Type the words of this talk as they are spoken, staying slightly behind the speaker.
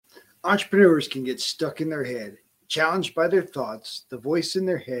Entrepreneurs can get stuck in their head, challenged by their thoughts, the voice in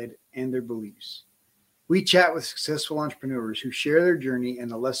their head, and their beliefs. We chat with successful entrepreneurs who share their journey and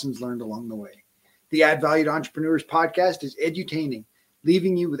the lessons learned along the way. The Add Valued Entrepreneurs podcast is edutaining,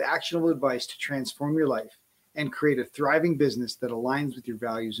 leaving you with actionable advice to transform your life and create a thriving business that aligns with your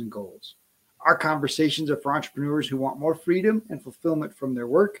values and goals. Our conversations are for entrepreneurs who want more freedom and fulfillment from their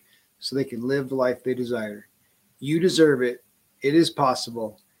work so they can live the life they desire. You deserve it. It is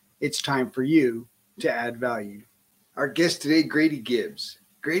possible. It's time for you to add value. Our guest today, Grady Gibbs.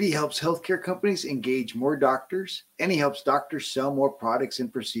 Grady helps healthcare companies engage more doctors, and he helps doctors sell more products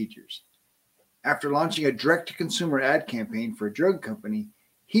and procedures. After launching a direct-to-consumer ad campaign for a drug company,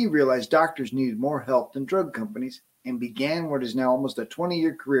 he realized doctors needed more help than drug companies and began what is now almost a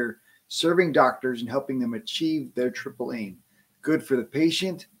 20-year career serving doctors and helping them achieve their triple aim: good for the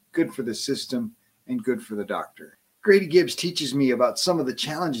patient, good for the system, and good for the doctor. Grady Gibbs teaches me about some of the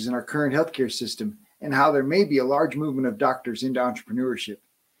challenges in our current healthcare system and how there may be a large movement of doctors into entrepreneurship.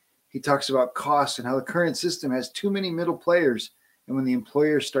 He talks about costs and how the current system has too many middle players, and when the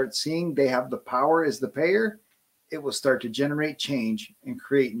employers start seeing they have the power as the payer, it will start to generate change and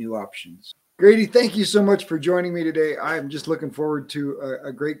create new options. Grady, thank you so much for joining me today. I'm just looking forward to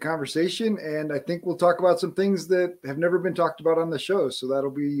a great conversation, and I think we'll talk about some things that have never been talked about on the show. So that'll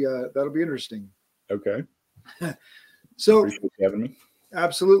be interesting. Okay. So appreciate you having me.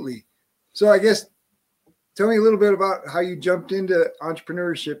 Absolutely. So I guess tell me a little bit about how you jumped into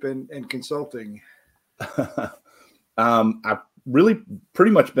entrepreneurship and consulting. I've really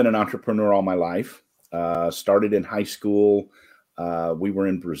pretty much been an entrepreneur all my life. Started in high school. We were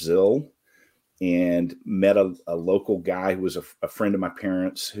in Brazil and met a local guy who was a friend of my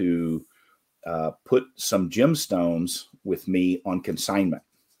parents who put some gemstones with me on consignment.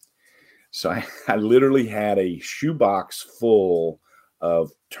 So I literally had a shoebox full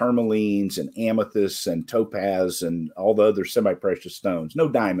of tourmalines and amethysts and topaz and all the other semi-precious stones. No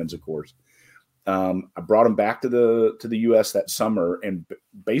diamonds, of course. I brought them back to the U.S. that summer and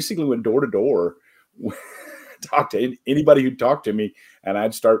basically went door to door, talked to anybody who'd talk to me, and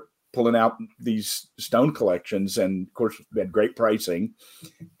I'd start pulling out these stone collections. And of course, we had great pricing,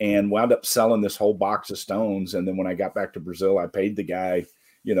 and wound up selling this whole box of stones. And then when I got back to Brazil, I paid the guy,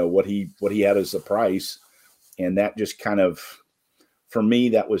 what he had as the price, and that just kind of, for me,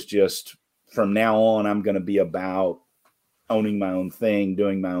 that was just from now on, I'm going to be about owning my own thing,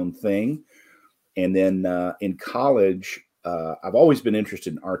 doing my own thing. And then in college, I've always been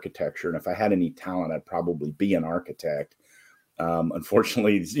interested in architecture. And if I had any talent, I'd probably be an architect.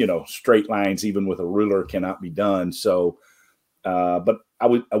 Unfortunately, straight lines, even with a ruler, cannot be done. So, but I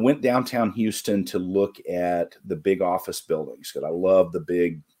went downtown Houston to look at the big office buildings because I love the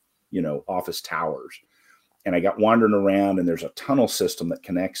big, office towers. And I got wandering around, and there's a tunnel system that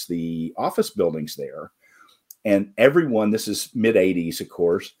connects the office buildings there. And everyone, this is mid 80s, of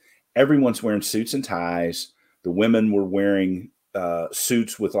course, everyone's wearing suits and ties. The women were wearing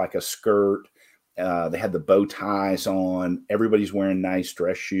suits with like a skirt. They had the bow ties on. Everybody's wearing nice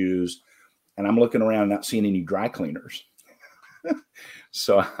dress shoes. And I'm looking around, not seeing any dry cleaners.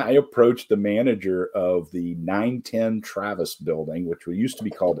 So I approached the manager of the 910 Travis building, which used to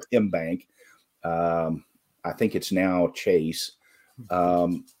be called M Bank. I think it's now Chase,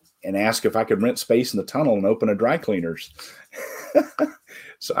 and asked if I could rent space in the tunnel and open a dry cleaners.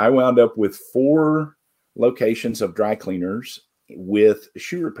 So I wound up with 4 locations of dry cleaners with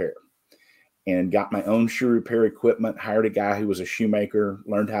shoe repair, and got my own shoe repair equipment, hired a guy who was a shoemaker,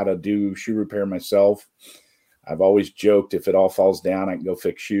 learned how to do shoe repair myself. I've always joked, if it all falls down, I can go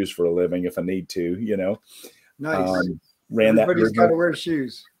fix shoes for a living if I need to, Nice. Everybody's got to wear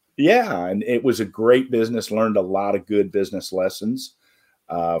shoes. Yeah. And it was a great business, learned a lot of good business lessons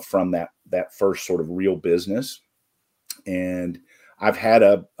from that first sort of real business. And I've had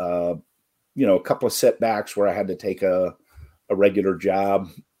a couple of setbacks where I had to take a regular job,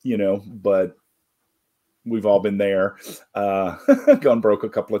 but we've all been there, gone broke a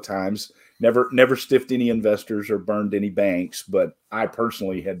couple of times, never stiffed any investors or burned any banks, but I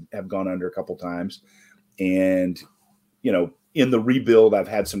personally have gone under a couple of times. And, in the rebuild, I've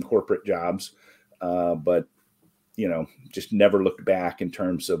had some corporate jobs, but, just never looked back in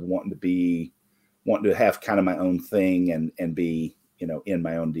terms of wanting to have kind of my own thing and be, in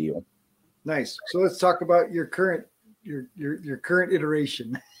my own deal. Nice. So let's talk about your current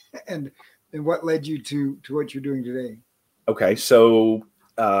iteration and what led you to what you're doing today. Okay. So,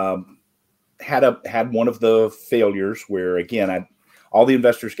 had one of the failures where, again, all the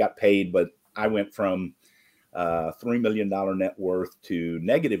investors got paid, but I went from $3 million net worth to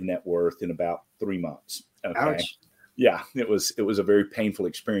negative net worth in about 3 months. Okay. Ouch. Yeah, it was a very painful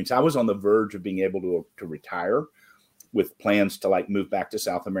experience. I was on the verge of being able to retire, with plans to like move back to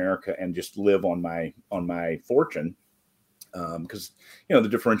South America and just live on my fortune. Because the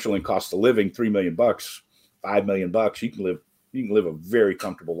differential in cost of living, $3 million, $5 million, you can live a very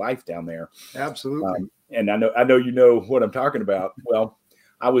comfortable life down there. Absolutely. And I know you know what I'm talking about. Well,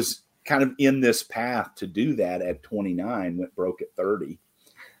 I was kind of in this path to do that at 29, went broke at 30.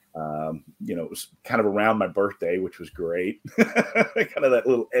 It was kind of around my birthday, which was great. Kind of that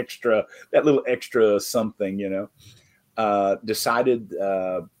little extra something, decided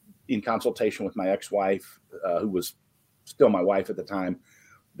in consultation with my ex-wife, who was still my wife at the time,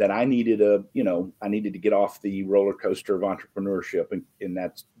 that I needed to get off the roller coaster of entrepreneurship. And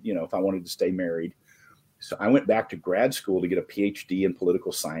that's, if I wanted to stay married. So I went back to grad school to get a PhD in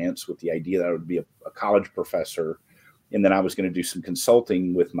political science with the idea that I would be a college professor. And then I was going to do some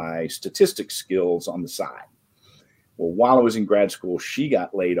consulting with my statistics skills on the side. Well, while I was in grad school, she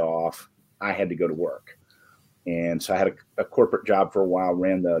got laid off. I had to go to work. And so I had a corporate job for a while,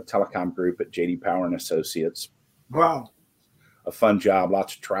 ran the telecom group at J.D. Power and Associates. Wow. A fun job,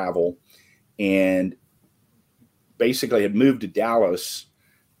 lots of travel. And basically had moved to Dallas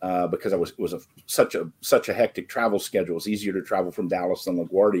because it was such a hectic travel schedule. It's easier to travel from Dallas than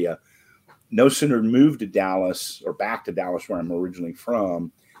LaGuardia. No sooner moved to Dallas, or back to Dallas, where I'm originally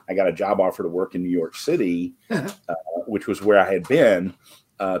from, I got a job offer to work in New York City, which was where I had been,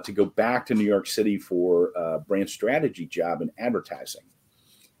 to go back to New York City for a brand strategy job in advertising.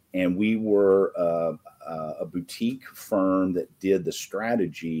 And we were a boutique firm that did the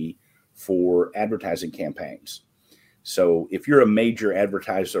strategy for advertising campaigns. So if you're a major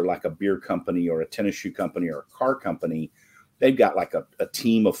advertiser, like a beer company or a tennis shoe company or a car company, they've got like a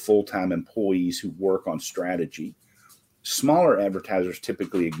team of full-time employees who work on strategy. Smaller advertisers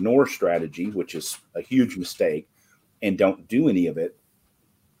typically ignore strategy, which is a huge mistake, and don't do any of it.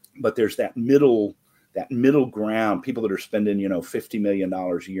 But there's that middle ground, people that are spending, $50 million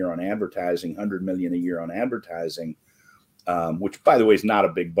a year on advertising, $100 million a year on advertising, which, by the way, is not a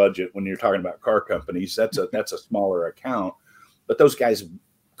big budget when you're talking about car companies. That's a smaller account. But those guys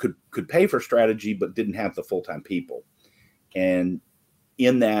could pay for strategy, but didn't have the full-time people. And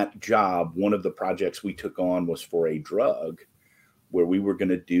in that job, one of the projects we took on was for a drug, where we were going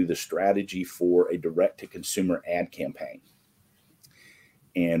to do the strategy for a direct-to-consumer ad campaign.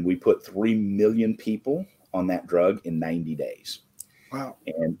 And we put 3 million people on that drug in 90 days. Wow.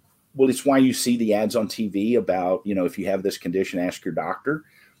 And well, it's why you see the ads on TV about, if you have this condition, ask your doctor.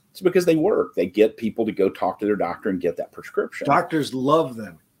 It's because they work. They get people to go talk to their doctor and get that prescription. Doctors love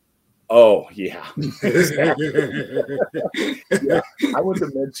them. Oh, yeah. Exactly. Yeah. I went to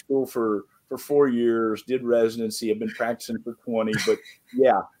med school for 4 years, did residency. I've been practicing for 20. But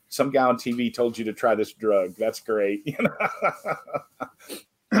yeah, some guy on TV told you to try this drug. That's great.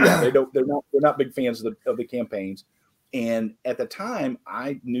 Yeah, they're not big fans of the campaigns. And at the time,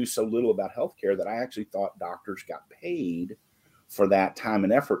 I knew so little about healthcare that I actually thought doctors got paid for that time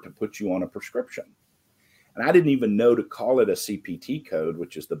and effort to put you on a prescription. And I didn't even know to call it a CPT code,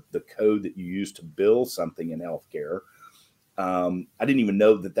 which is the code that you use to bill something in healthcare. I didn't even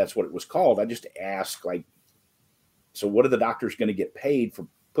know that that's what it was called. I just asked, so what are the doctors going to get paid for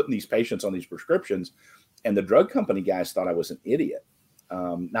putting these patients on these prescriptions? And the drug company guys thought I was an idiot.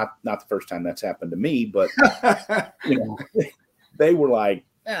 Not the first time that's happened to me, but they were like,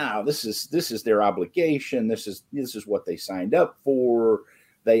 "No, this is their obligation. This is what they signed up for.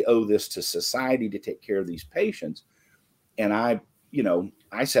 They owe this to society to take care of these patients." And I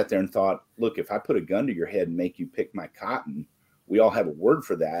sat there and thought, look, if I put a gun to your head and make you pick my cotton, we all have a word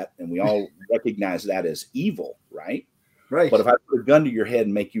for that, and we all recognize that as evil, right? Right. But if I put a gun to your head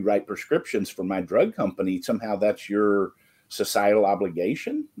and make you write prescriptions for my drug company, somehow that's your societal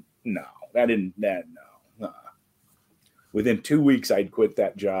obligation? No, no. Within 2 weeks, I'd quit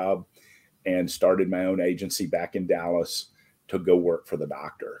that job and started my own agency back in Dallas to go work for the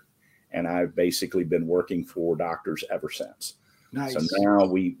doctor. And I've basically been working for doctors ever since. Nice. So now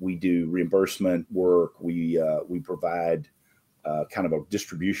we do reimbursement work. We provide kind of a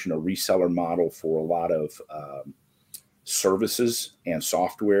distribution or reseller model for a lot of services and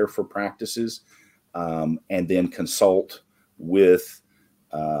software for practices, and then consult with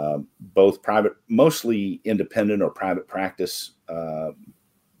both private, mostly independent or private practice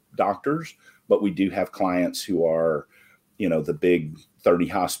doctors, but we do have clients who are, the big 30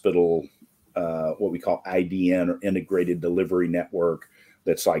 hospital, what we call IDN, or integrated delivery network.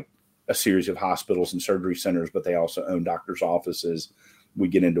 That's like a series of hospitals and surgery centers, but they also own doctors' offices. We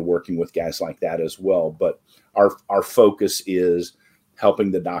get into working with guys like that as well. But our focus is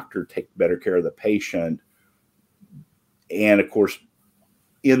helping the doctor take better care of the patient And of course,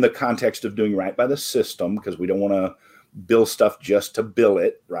 in the context of doing right by the system, because we don't want to bill stuff just to bill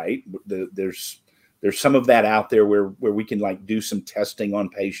it, right? There's some of that out there where we can like do some testing on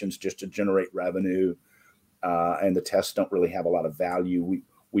patients just to generate revenue, and the tests don't really have a lot of value.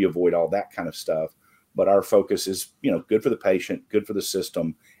 We avoid all that kind of stuff, but our focus is, good for the patient, good for the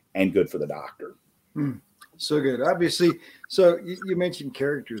system, and good for the doctor. So good. Obviously, so you mentioned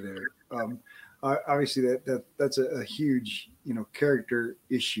character there. Obviously, that's a huge, character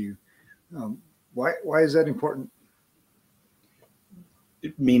issue. Why is that important?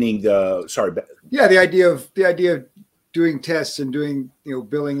 Meaning Yeah, the idea of doing tests and doing,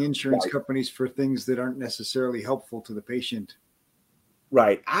 billing insurance companies for things that aren't necessarily helpful to the patient.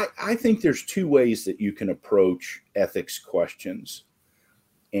 Right. I think there's two ways that you can approach ethics questions.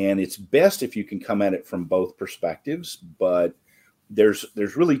 And it's best if you can come at it from both perspectives, but there's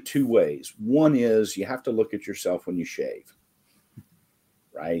really two ways. One is you have to look at yourself when you shave,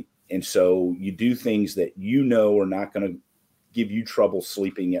 right? And so you do things that are not going to give you trouble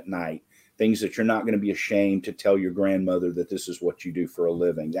sleeping at night, things that you're not going to be ashamed to tell your grandmother that this is what you do for a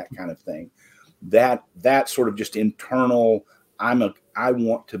living, that kind of thing. That sort of just internal, I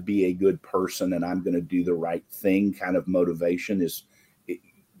want to be a good person and I'm going to do the right thing kind of motivation is,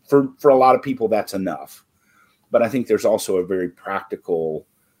 for a lot of people, that's enough. But I think there's also a very practical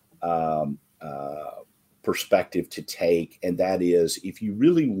perspective to take. And that is, if you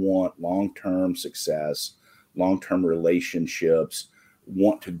really want long-term success, long-term relationships,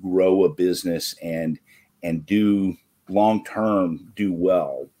 want to grow a business and do long-term, do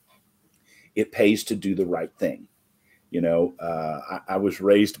well, it pays to do the right thing. I was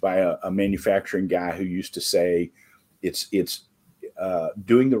raised by a manufacturing guy who used to say it's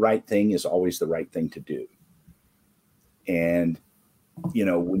doing the right thing is always the right thing to do. And,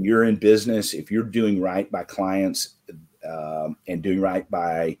 when you're in business, if you're doing right by clients and doing right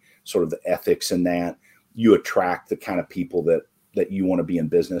by sort of the ethics in that, you attract the kind of people that you want to be in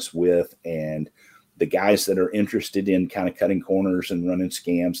business with. And the guys that are interested in kind of cutting corners and running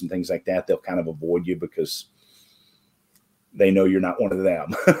scams and things like that, they'll kind of avoid you because they know you're not one of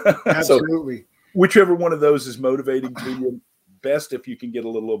them. Absolutely. So whichever one of those is motivating to you, best if you can get a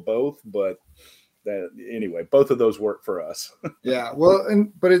little of both. But anyway, both of those work for us. Yeah. Well,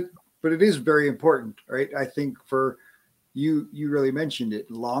 but it is very important, right? I think for you really mentioned it,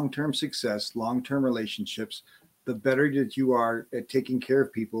 long-term success, long-term relationships, the better that you are at taking care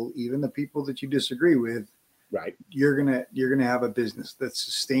of people, even the people that you disagree with, right? You're going to have a business that's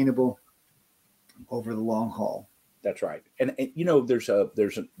sustainable over the long haul. That's right. And there's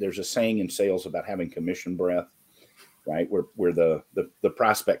a saying in sales about having commission breath, right? Where the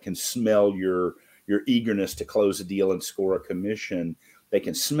prospect can smell your eagerness to close a deal and score a commission. They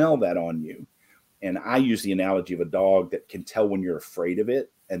can smell that on you. And I use the analogy of a dog that can tell when you're afraid of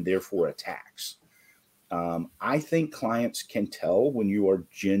it and therefore attacks. I think clients can tell when you are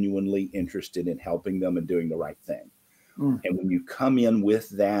genuinely interested in helping them and doing the right thing. And when you come in with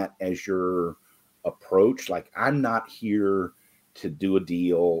that as your approach, like, I'm not here to do a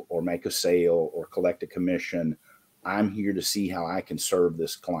deal or make a sale or collect a commission. I'm here to see how I can serve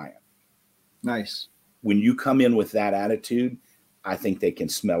this client. Nice. When you come in with that attitude, I think they can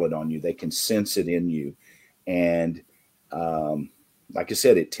smell it on you. They can sense it in you. And like I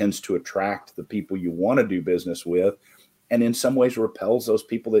said, it tends to attract the people you want to do business with, and in some ways repels those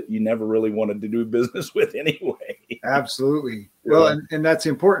people that you never really wanted to do business with anyway. Absolutely. Well, and that's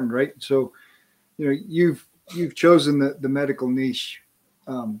important, right? So, you've chosen the medical niche,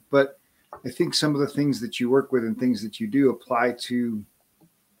 but I think some of the things that you work with and things that you do apply to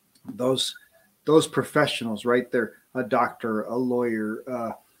those professionals, right? They're a doctor, a lawyer,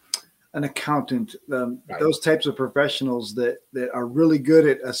 an accountant, right. Those types of professionals that are really good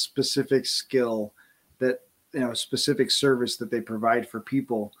at a specific skill, that, a specific service that they provide for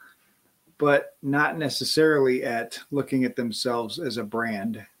people, but not necessarily at looking at themselves as a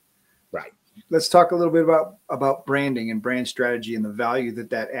brand. Right. Let's talk a little bit about branding and brand strategy and the value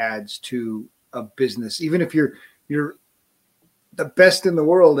that adds to a business. Even if you're the best in the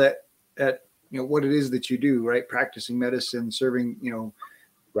world at what it is that you do, right? Practicing medicine, serving,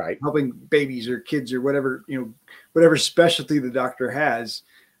 right, helping babies or kids or whatever, whatever specialty the doctor has.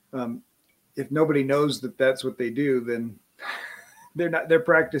 If nobody knows that that's what they do, then their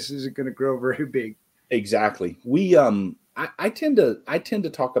practice isn't going to grow very big. Exactly. I tend to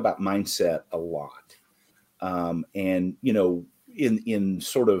talk about mindset a lot. And, in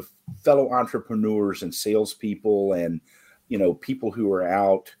sort of fellow entrepreneurs and salespeople and, people who are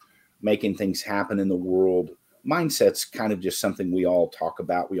out making things happen in the world, mindset's kind of just something we all talk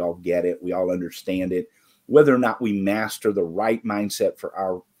about. We all get it. We all understand it. Whether or not we master the right mindset for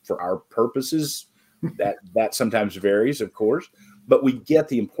our purposes, that sometimes varies, of course, but we get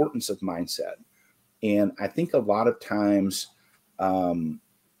the importance of mindset. And I think a lot of times,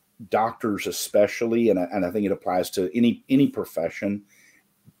 doctors especially, and I think it applies to any profession,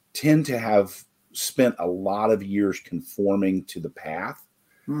 tend to have spent a lot of years conforming to the path.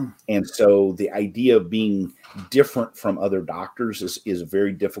 And so the idea of being different from other doctors is a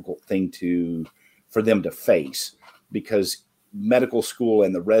very difficult thing for them to face, because medical school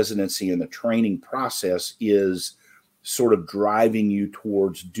and the residency and the training process is sort of driving you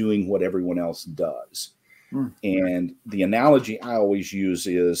towards doing what everyone else does. And the analogy I always use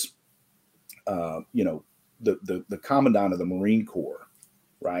is, the commandant of the Marine Corps,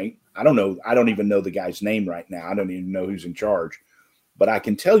 right? I don't even know the guy's name right now. I don't even know who's in charge, but I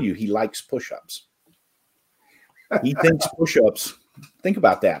can tell you he likes push-ups. He thinks push-ups, think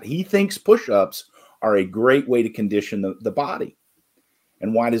about that. He thinks push-ups are a great way to condition the body.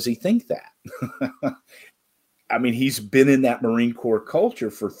 And why does he think that? I mean, he's been in that Marine Corps culture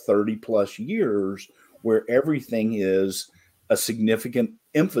for 30 plus years, where everything is a significant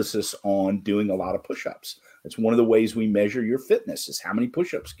emphasis on doing a lot of push-ups. It's one of the ways we measure your fitness, is how many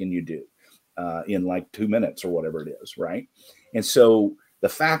push-ups can you do in like 2 minutes or whatever it is, right? And so the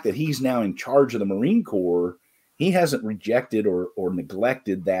fact that he's now in charge of the Marine Corps, he hasn't rejected or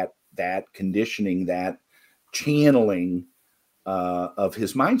neglected that conditioning, that channeling of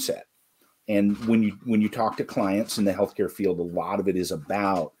his mindset. And when you talk to clients in the healthcare field, a lot of it is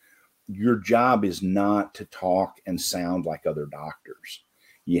about, your job is not to talk and sound like other doctors.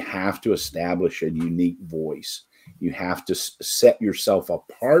 You have to establish a unique voice. You have to set yourself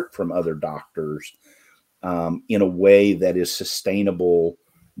apart from other doctors in a way that is sustainable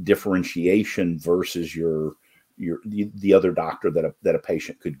differentiation versus the other doctor that a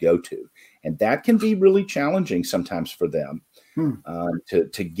patient could go to. And that can be really challenging sometimes for them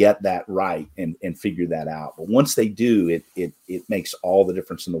to get that right and figure that out. But once they do, it makes all the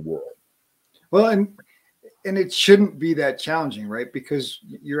difference in the world. Well, and it shouldn't be that challenging, right? Because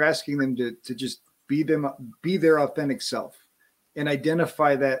you're asking them to just be their authentic self, and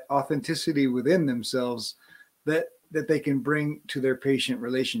identify that authenticity within themselves that they can bring to their patient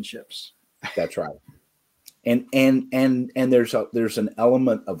relationships. That's right. And there's an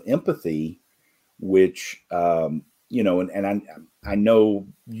element of empathy, which and I know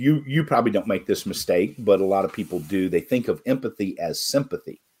you probably don't make this mistake, but a lot of people do. They think of empathy as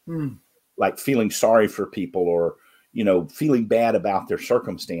sympathy. Like feeling sorry for people, or, feeling bad about their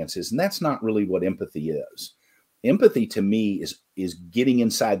circumstances. And that's not really what empathy is. Empathy to me is getting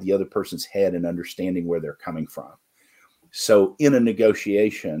inside the other person's head and understanding where they're coming from. So in a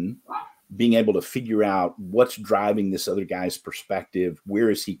negotiation, being able to figure out what's driving this other guy's perspective, where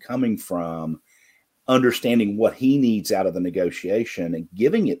is he coming from, understanding what he needs out of the negotiation and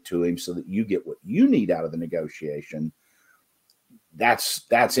giving it to him so that you get what you need out of the negotiation. That's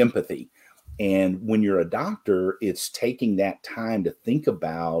empathy. And when you're a doctor, it's taking that time to think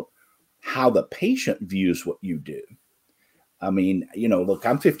about how the patient views what you do. I mean, look,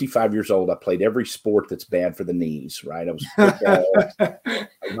 I'm 55 years old. I played every sport that's bad for the knees, right? I was football,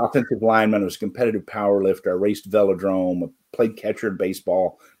 an offensive lineman. I was a competitive power lifter. I raced velodrome. I played catcher in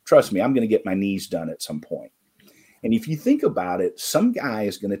baseball. Trust me, I'm going to get my knees done at some point. And if you think about it, some guy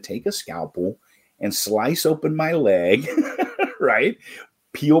is going to take a scalpel and slice open my leg, right?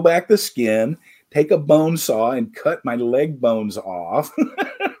 Peel back the skin, take a bone saw and cut my leg bones off,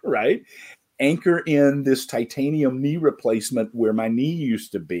 right? Anchor in this titanium knee replacement where my knee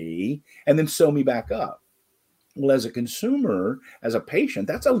used to be, and then sew me back up. Well, as a consumer, as a patient,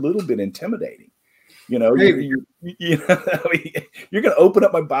 that's a little bit intimidating. You're going to open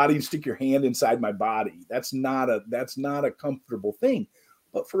up my body and stick your hand inside my body. That's not a comfortable thing.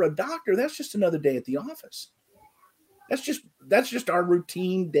 But for a doctor, that's just another day at the office. That's just our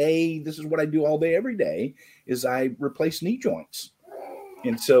routine day. This is what I do all day, every day, is I replace knee joints.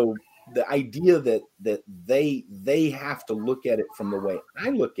 And so the idea that they have to look at it from the way I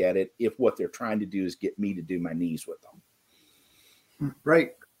look at it, if what they're trying to do is get me to do my knees with them.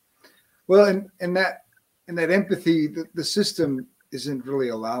 Right. Well, and that empathy, the system isn't really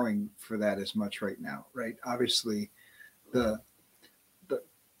allowing for that as much right now, right? Obviously, the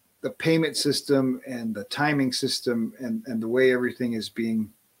payment system and the timing system and the way everything is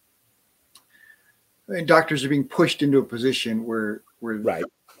being, doctors are being pushed into a position where right.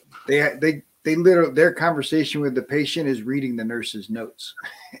 They literally, their conversation with the patient is reading the nurse's notes,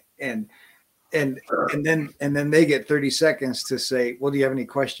 and then they get 30 seconds to say, well, do you have any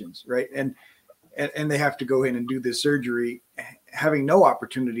questions? Right. And they have to go in and do the surgery. having no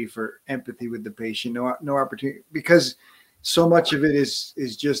opportunity for empathy with the patient, no opportunity, because so much of it is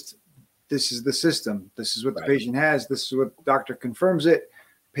just, this is the system. This is what the patient has. This is what the doctor confirms it.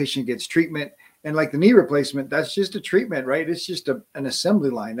 Patient gets treatment. And like the knee replacement, that's just a treatment, right? It's just an assembly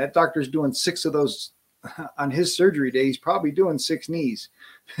line. That doctor's doing 6 of those on his surgery day. He's probably doing 6 knees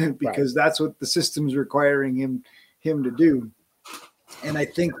because that's what the system's requiring him to do. And I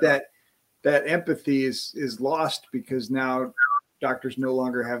think that empathy is lost because now doctors no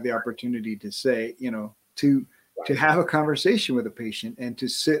longer have the opportunity to say, to have a conversation with a patient and to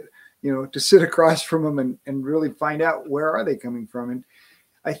sit across from them and really find out where are they coming from. And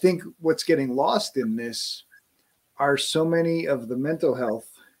I think what's getting lost in this are so many of the mental health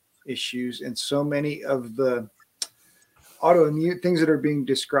issues and so many of the autoimmune things that are being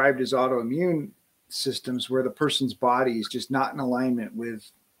described as autoimmune systems where the person's body is just not in alignment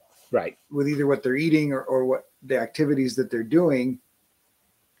with either what they're eating or what the activities that they're doing,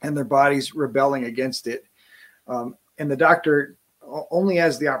 and their body's rebelling against it. And the doctor only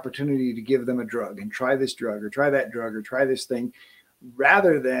has the opportunity to give them a drug and try this drug or try that drug or try this thing,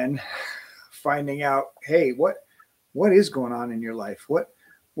 rather than finding out, hey, what is going on in your life? What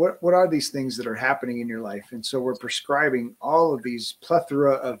are these things that are happening in your life? And so we're prescribing all of these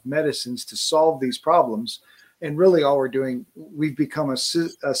plethora of medicines to solve these problems. And really all we're doing, we've become a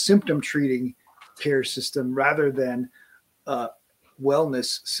symptom treating care system rather than a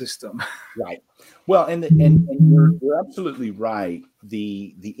wellness system. Right. Well, and you're absolutely right.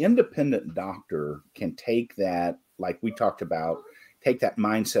 The independent doctor can take that, like we talked about, take that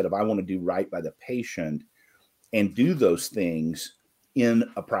mindset of I want to do right by the patient and do those things in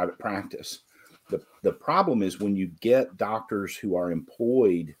a private practice. The problem is when you get doctors who are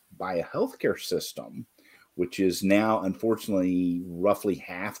employed by a healthcare system, which is now, unfortunately, roughly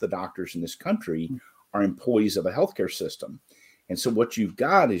half the doctors in this country are employees of a healthcare system. And so what you've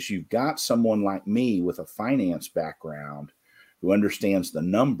got is someone like me with a finance background who understands the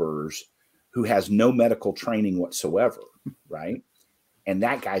numbers, who has no medical training whatsoever, right? And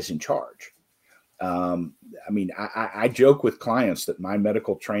that guy's in charge. I joke with clients that my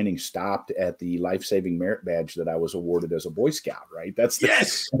medical training stopped at the life-saving merit badge that I was awarded as a Boy Scout, right? That's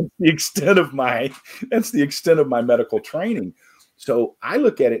the extent of my medical training. So I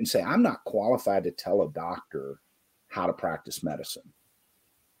look at it and say, I'm not qualified to tell a doctor how to practice medicine,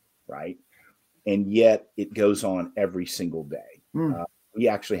 right? And yet it goes on every single day. We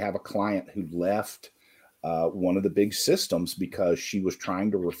actually have a client who left one of the big systems because she was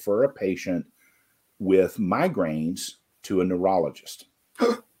trying to refer a patient with migraines to a neurologist,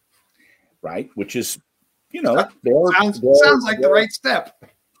 right? Which is, sounds like the right step.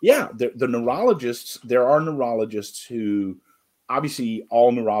 Yeah. The neurologists, there are neurologists who, obviously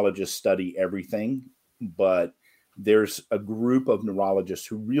all neurologists study everything, but there's a group of neurologists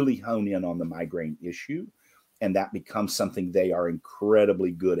who really hone in on the migraine issue, and that becomes something they are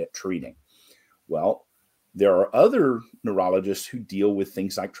incredibly good at treating. Well, there are other neurologists who deal with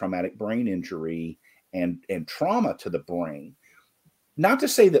things like traumatic brain injury and trauma to the brain. Not to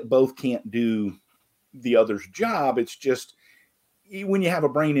say that both can't do the other's job. It's just when you have a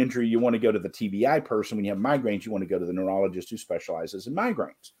brain injury, you want to go to the TBI person. When you have migraines, you want to go to the neurologist who specializes in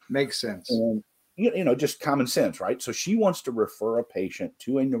migraines. Makes sense. And, just common sense, right? So she wants to refer a patient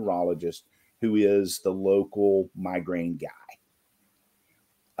to a neurologist who is the local migraine guy.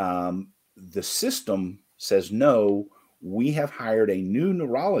 The system says, no, we have hired a new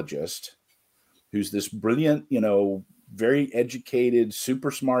neurologist who's this brilliant, very educated, super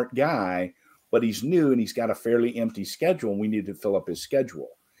smart guy, but he's new and he's got a fairly empty schedule and we need to fill up his schedule.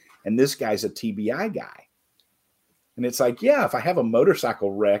 And this guy's a TBI guy. And it's like, yeah, if I have a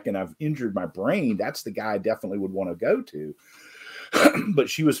motorcycle wreck and I've injured my brain, that's the guy I definitely would want to go to. But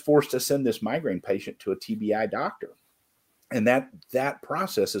she was forced to send this migraine patient to a TBI doctor. And that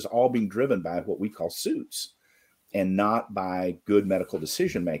process is all being driven by what we call suits and not by good medical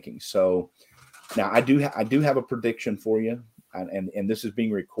decision making. So now I do have a prediction for you, and this is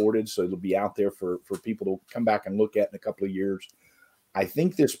being recorded, so it'll be out there for people to come back and look at in a couple of years. I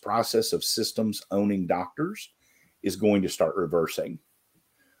think this process of systems owning doctors is going to start reversing.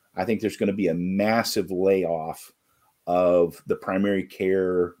 I think there's going to be a massive layoff of the primary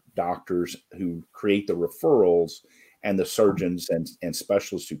care doctors who create the referrals and the surgeons and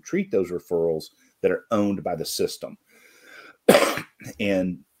specialists who treat those referrals that are owned by the system.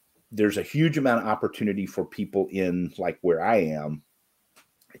 And there's a huge amount of opportunity for people in like where I am.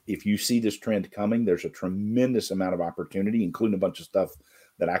 If you see this trend coming, there's a tremendous amount of opportunity, including a bunch of stuff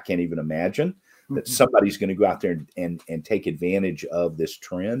that I can't even imagine, that somebody's going to go out there and take advantage of this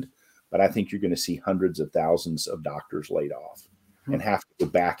trend. But I think you're going to see hundreds of thousands of doctors laid off. and have to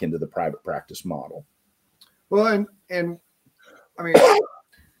go back into the private practice model. Well, and I mean,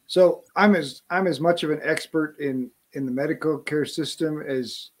 so I'm as much of an expert in the medical care system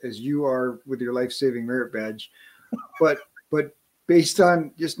as you are with your life-saving merit badge, but based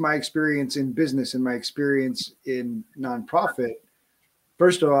on just my experience in business and my experience in nonprofit,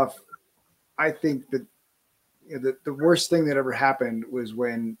 first off, I think that the worst thing that ever happened was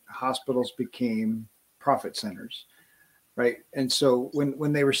when hospitals became profit centers, right? And so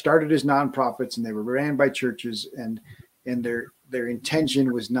when they were started as nonprofits and they were ran by churches, and their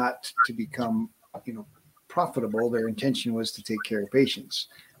intention was not to become, profitable. Their intention was to take care of patients.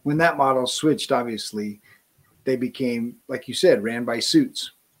 When that model switched, obviously, they became, like you said, ran by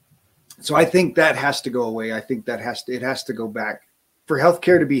suits. So I think that has to go away. I think that it has to go back. For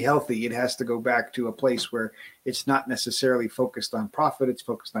healthcare to be healthy, it has to go back to a place where it's not necessarily focused on profit; it's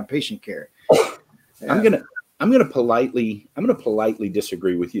focused on patient care. I'm gonna politely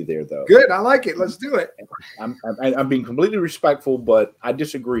disagree with you there, though. Good, I like it. Let's do it. I'm being completely respectful, but I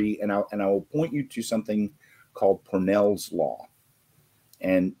disagree, and I will point you to something called Purnell's law.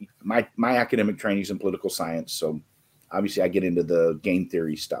 And my academic training is in political science, so obviously I get into the game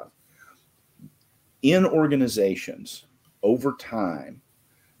theory stuff. In organizations, over time,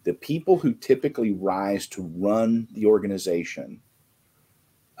 the people who typically rise to run the organization,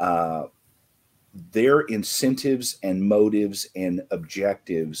 their incentives and motives and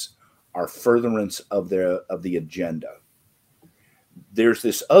objectives are furtherance of the agenda. There's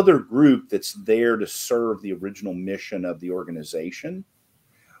this other group that's there to serve the original mission of the organization,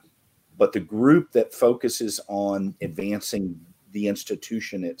 but the group that focuses on advancing the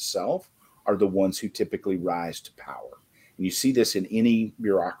institution itself are the ones who typically rise to power. And you see this in any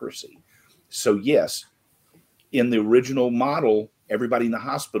bureaucracy. So yes, in the original model, everybody in the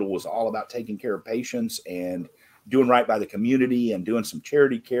hospital was all about taking care of patients and doing right by the community and doing some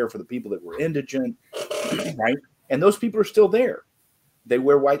charity care for the people that were indigent, right? And those people are still there. They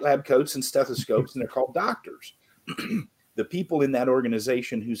wear white lab coats and stethoscopes, and they're called doctors. The people in that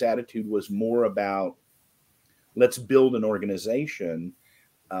organization whose attitude was more about, let's build an organization,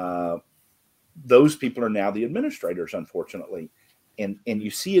 those people are now the administrators, unfortunately. And you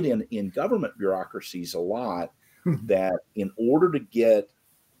see it in government bureaucracies a lot, that in order to get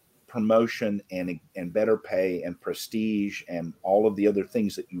promotion and better pay and prestige and all of the other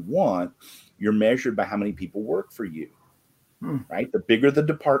things that you want, you're measured by how many people work for you, right? The bigger the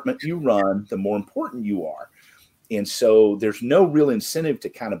department you run, the more important you are. And so there's no real incentive to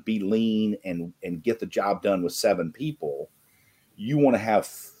kind of be lean and get the job done with 7 people. You want to have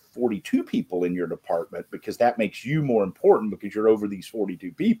 42 people in your department because that makes you more important because you're over these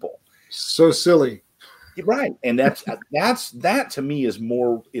 42 people. So silly. Right. And that to me is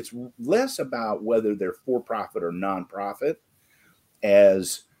more, it's less about whether they're for-profit or nonprofit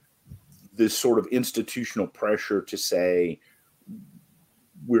as this sort of institutional pressure to say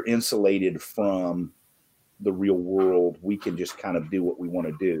we're insulated from the real world. We can just kind of do what we want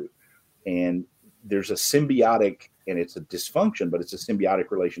to do. And there's a symbiotic, and it's a dysfunction, but it's a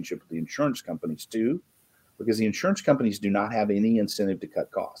symbiotic relationship with the insurance companies too, because the insurance companies do not have any incentive to cut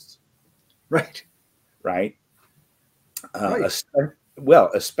costs. Right. Right. Well,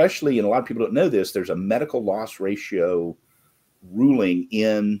 especially, and a lot of people don't know this, there's a medical loss ratio ruling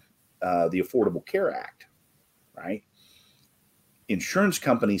in the Affordable Care Act, right? Insurance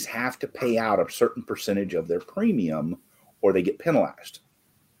companies have to pay out a certain percentage of their premium or they get penalized.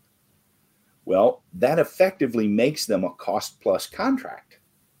 Well, that effectively makes them a cost plus contract.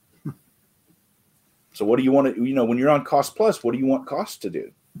 So what do you want to, when you're on cost plus, what do you want costs to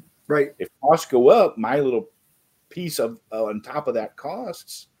do? Right. If costs go up, my little piece of on top of that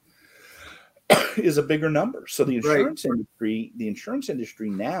costs is a bigger number. So the insurance industry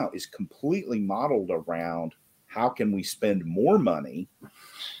now is completely modeled around how can we spend more money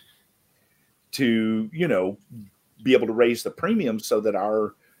to, be able to raise the premium so that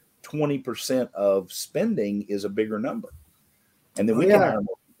our 20% of spending is a bigger number. And then we can hire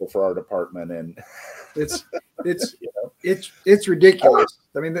more people for our department. And it's ridiculous.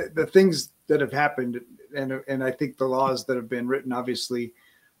 I mean, the things that have happened, and I think the laws that have been written obviously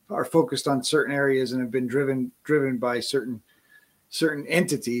are focused on certain areas and have been driven by certain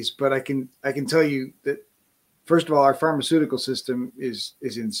entities. But I can tell you that, first of all, our pharmaceutical system is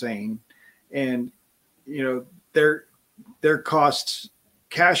insane, and their costs,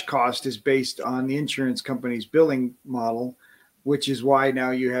 cash cost, is based on the insurance company's billing model, which is why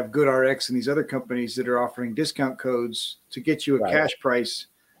now you have GoodRx and these other companies that are offering discount codes to get you a cash price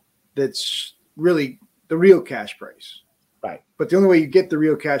that's really the real cash price. Right. But the only way you get the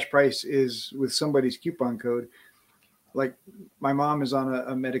real cash price is with somebody's coupon code. like my mom is on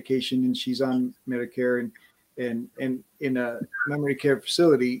a medication and she's on Medicare and in a memory care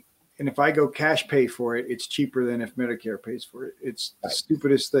facility. And if I go cash pay for it, it's cheaper than if Medicare pays for it. It's the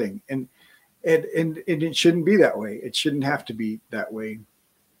stupidest thing. And it shouldn't be that way. It shouldn't have to be that way.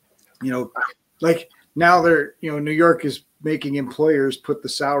 Like now New York is making employers put the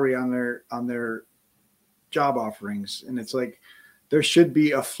salary on their job offerings. And it's like, there should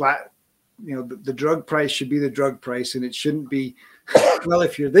be a flat, the drug price should be the drug price. And it shouldn't be, well,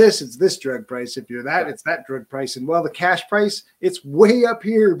 if you're this, it's this drug price. If you're that, it's that drug price. And well, the cash price, it's way up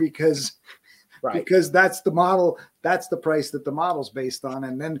here because that's the model. That's the price that the model's based on.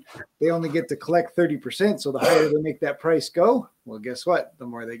 And then they only get to collect 30%. So the higher they make that price go, well, guess what? The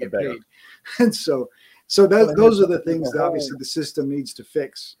more they get paid. And so those are the things that obviously the system needs to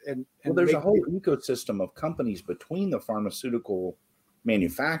fix. And there's a whole ecosystem of companies between the pharmaceutical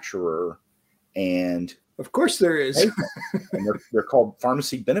manufacturer and, of course there is. And they're called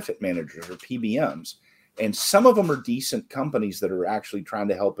pharmacy benefit managers, or PBMs. And some of them are decent companies that are actually trying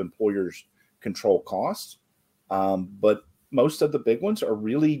to help employers control costs. But most of the big ones are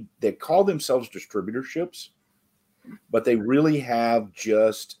really, they call themselves distributorships, but they really have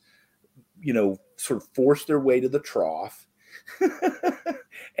just, sort of forced their way to the trough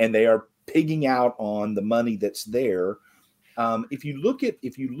and they are pigging out on the money that's there. If you look at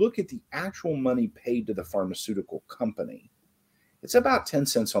the actual money paid to the pharmaceutical company, it's about 10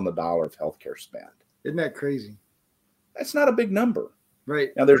 cents on the dollar of healthcare spend. Isn't that crazy? That's not a big number.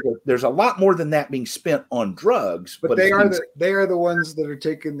 Right. Now there's a lot more than that being spent on drugs, but they are the ones that are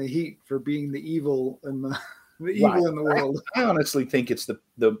taking the heat for being the evil and the evil in the world. I honestly think it's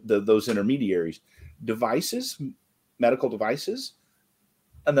those intermediaries. Devices, medical devices,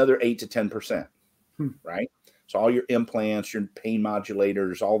 another 8 to 10%. Right? So all your implants, your pain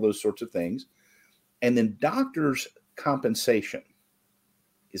modulators, all those sorts of things. And then doctors' compensation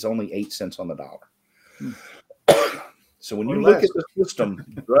is only 8 cents on the dollar. So when you look at the system,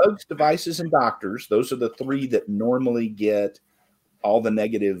 drugs, devices, and doctors, those are the three that normally get all the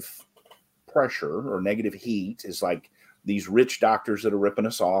negative pressure or negative heat. Is like these rich doctors that are ripping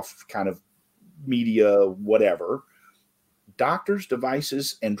us off, kind of media, whatever. Doctors,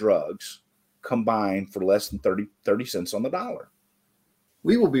 devices, and drugs combine for less than 30 cents on the dollar.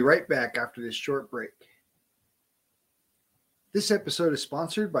 We will be right back after this short break. This episode is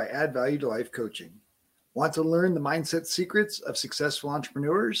sponsored by Add Value to Life Coaching. Want to learn the mindset secrets of successful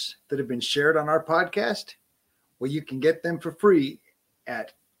entrepreneurs that have been shared on our podcast? Well, you can get them for free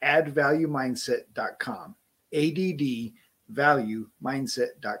at addvaluemindset.com.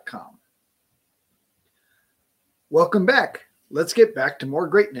 addvaluemindset.com. Welcome back. Let's get back to more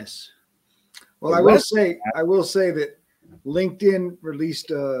greatness. Well, I will say that LinkedIn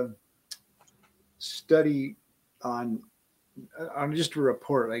released a study on just a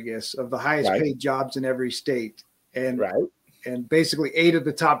report, I guess, of the highest paid jobs in every state. And basically 8 of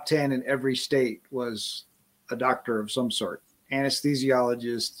the top 10 in every state was a doctor of some sort,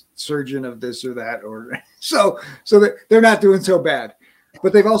 anesthesiologist, surgeon of this or that, or so they're not doing so bad.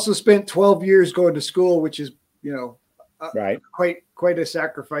 But they've also spent 12 years going to school, which is, quite a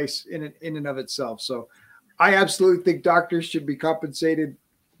sacrifice in and of itself. So I absolutely think doctors should be compensated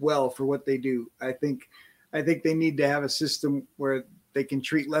well for what they do. I think they need to have a system where they can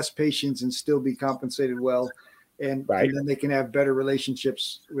treat less patients and still be compensated well. And then they can have better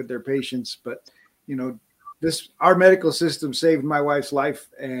relationships with their patients. But, our medical system saved my wife's life,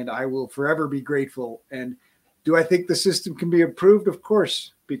 and I will forever be grateful. And do I think the system can be improved? Of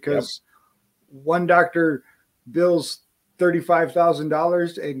course, because one doctor bills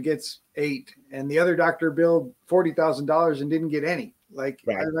 $35,000 and gets 8, and the other doctor billed $40,000 and didn't get any. I'm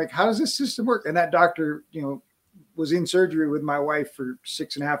like, how does this system work? And that doctor, was in surgery with my wife for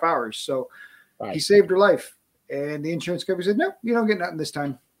 6.5 hours. So he saved her life. And the insurance company said, no, you don't get nothing this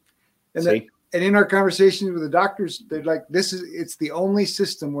time. And in our conversations with the doctors, they're like, it's the only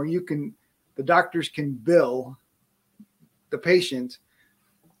system where the doctors can bill the patient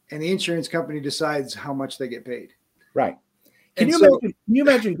and the insurance company decides how much they get paid. Right. Can you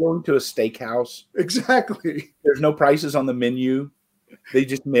imagine going to a steakhouse? Exactly. There's no prices on the menu. They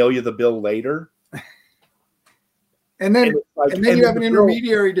just mail you the bill later. And then you have an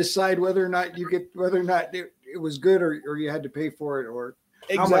intermediary decide whether or not it was good or you had to pay for it or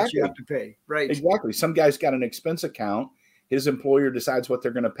how much you have to pay. Right. Exactly. Some guy's got an expense account. His employer decides what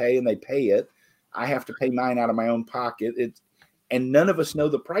they're going to pay and they pay it. I have to pay mine out of my own pocket. And none of us know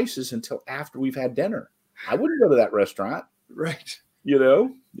the prices until after we've had dinner. I wouldn't go to that restaurant. Right. Yeah.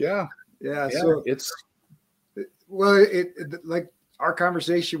 Yeah. So it's, well, like our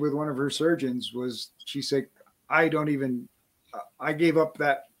conversation with one of her surgeons was, she said, I don't even, I gave up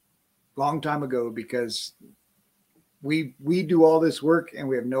that long time ago because we do all this work and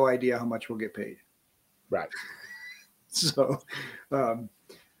we have no idea how much we'll get paid. Right. So,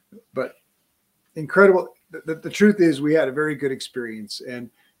 but incredible. The truth is we had a very good experience, and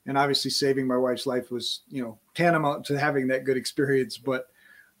obviously saving my wife's life was, tantamount to having that good experience. But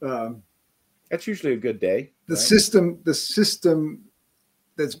that's usually a good day. The system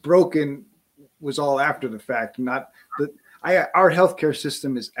that's broken was all after the fact. Our healthcare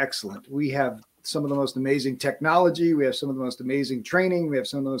system is excellent. We have some of the most amazing technology. We have some of the most amazing training. We have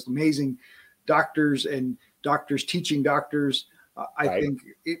some of the most amazing doctors and doctors teaching doctors. I think,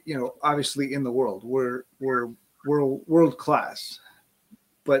 obviously in the world, we're world class.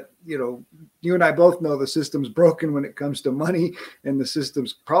 But, you and I both know the system's broken when it comes to money, and the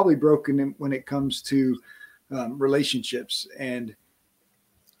system's probably broken when it comes to relationships. And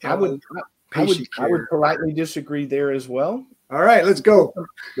I would politely disagree there as well. All right, let's go.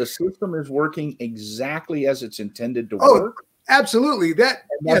 The system is working exactly as it's intended to work. Absolutely.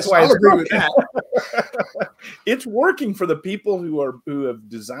 That's why I'll agree with that. It's working for the people who have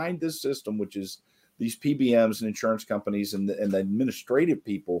designed this system, which is these PBMs and insurance companies and the administrative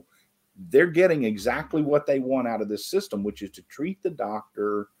people. They're getting exactly what they want out of this system, which is to treat the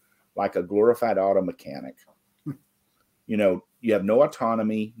doctor like a glorified auto mechanic. You have no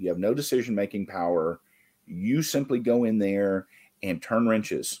autonomy. You have no decision-making power. You simply go in there and turn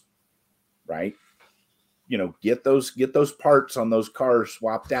wrenches, right? Get those parts on those cars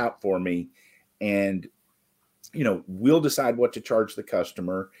swapped out for me. And, we'll decide what to charge the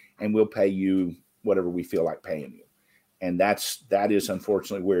customer, and we'll pay you whatever we feel like paying you. And that is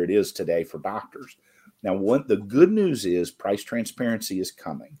unfortunately where it is today for doctors. Now, the good news is price transparency is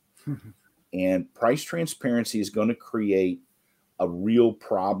coming. And price transparency is going to create a real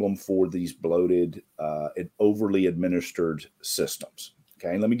problem for these bloated and overly administered systems.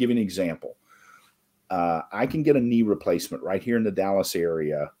 Okay, let me give you an example. I can get a knee replacement right here in the Dallas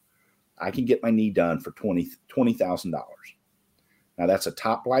area. I can get my knee done for $20,000. Now, that's a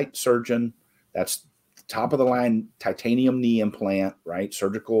top flight surgeon. That's top of the line titanium knee implant, right?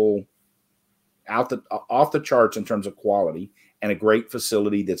 Surgical, off the charts in terms of quality, and a great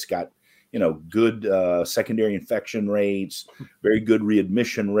facility that's got good secondary infection rates, very good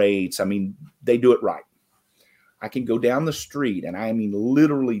readmission rates. I mean, they do it right. I can go down the street, and I mean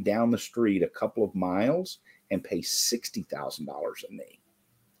literally down the street a couple of miles, and pay $60,000 a knee.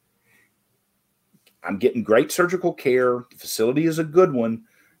 I'm getting great surgical care. The facility is a good one,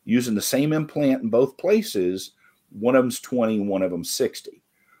 using the same implant in both places. One of them's 20, one of them's 60.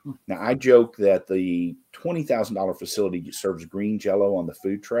 Now, I joke that the $20,000 facility serves green Jell-O on the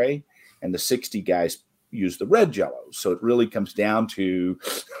food tray, and the 60 guys use the red Jell-O. So it really comes down to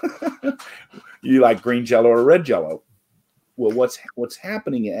you like green Jell-O or red Jell-O. Well, what's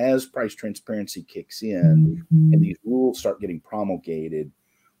happening as price transparency kicks in and these rules start getting promulgated,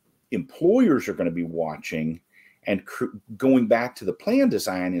 employers are going to be watching and going back to the plan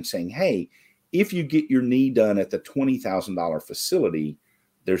design and saying, hey, if you get your knee done at the $20,000 facility,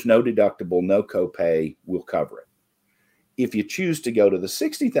 there's no deductible, no copay, we'll cover it. If you choose to go to the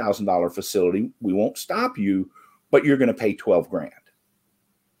 $60,000 facility, we won't stop you, but you're going to pay $12,000.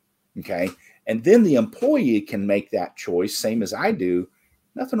 Okay. And then the employee can make that choice, same as I do.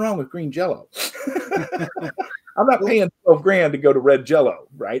 Nothing wrong with green Jell-O. I'm not paying $12,000 to go to red Jell-O,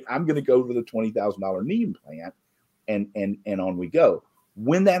 right? I'm going to go to the $20,000 knee implant, and on we go.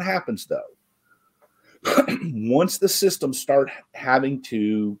 When that happens, though, once the systems start having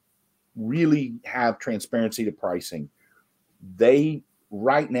to really have transparency to pricing, they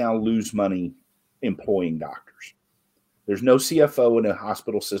right now lose money employing doctors. There's no CFO in a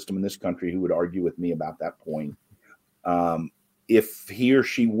hospital system in this country who would argue with me about that point. If he or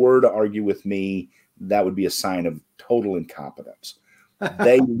she were to argue with me, that would be a sign of total incompetence.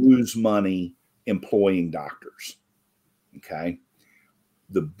 They lose money employing doctors. Okay.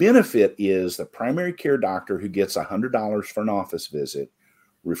 The benefit is the primary care doctor who gets $100 for an office visit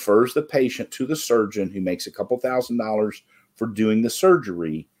refers the patient to the surgeon who makes a couple $1,000s for doing the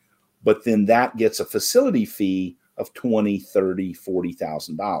surgery, but then that gets a facility fee of $20,000, $30,000,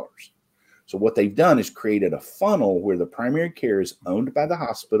 $40,000. So what they've done is created a funnel where the primary care is owned by the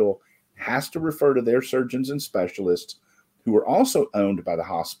hospital, has to refer to their surgeons and specialists who are also owned by the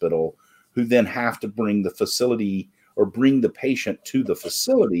hospital, who then have to bring the facility or bring the patient to the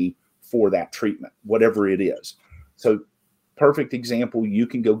facility for that treatment, whatever it is. So perfect example, you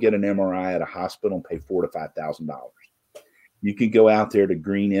can go get an MRI at a hospital and pay $4,000 to $5,000. You can go out there to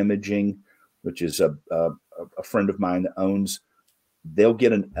Green Imaging, which is a friend of mine that owns. They'll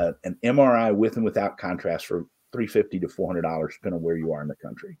get an MRI with and without contrast for $350 to $400, depending on where you are in the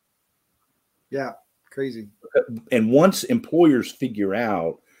country. Yeah, crazy. And once employers figure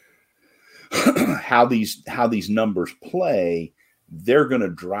out how these numbers play, they're going to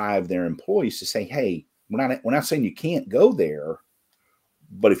drive their employees to say, hey, we're not saying you can't go there,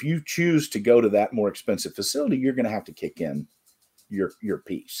 but if you choose to go to that more expensive facility, you're going to have to kick in your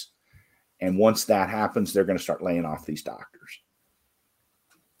piece. And once that happens, they're going to start laying off these doctors.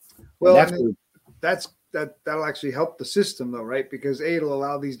 Well, that'll actually help the system though, right? Because it'll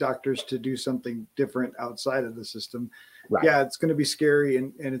allow these doctors to do something different outside of the system. Right. Yeah, it's going to be scary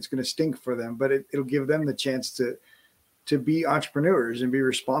and it's going to stink for them, but it'll give them the chance to be entrepreneurs and be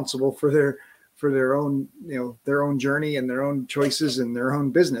responsible for their own, their own journey and their own choices and their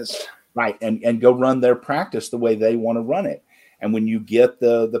own business. Right. And go run their practice the way they want to run it. And when you get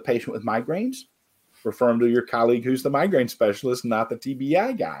the patient with migraines, refer them to your colleague who's the migraine specialist, not the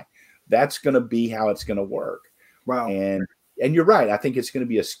TBI guy. That's going to be how it's going to work. Wow. And you're right. I think it's going to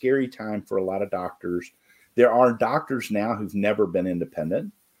be a scary time for a lot of doctors. There are doctors now who've never been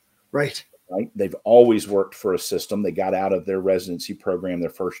independent. Right. They've always worked for a system. They got out of their residency program, their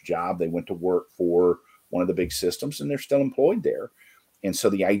first job. They went to work for one of the big systems, and they're still employed there. And so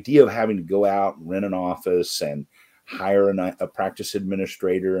the idea of having to go out and rent an office and hire a practice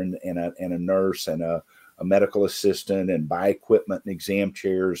administrator and a nurse and a medical assistant and buy equipment and exam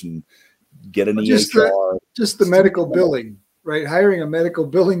chairs and get an EHR. Just the medical billing, right? Hiring a medical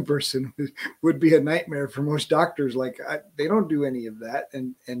billing person would be a nightmare for most doctors. They don't do any of that,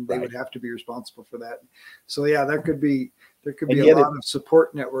 and they would have to be responsible for that. So yeah, there could be a lot of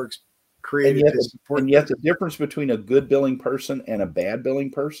support networks created to support. And yet the difference between a good billing person and a bad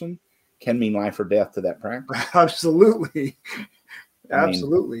billing person can mean life or death to that practice. Absolutely.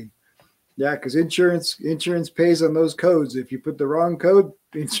 Absolutely. Yeah, because insurance pays on those codes. If you put the wrong code,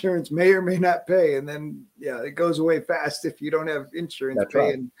 insurance may or may not pay. And then, it goes away fast if you don't have insurance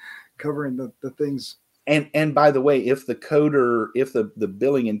paying, covering the things. And by the way, if the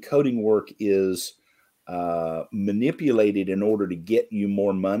billing and coding work is manipulated in order to get you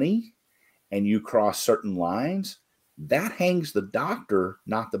more money and you cross certain lines, that hangs the doctor,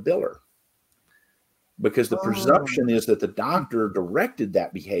 not the biller. Because the presumption is that the doctor directed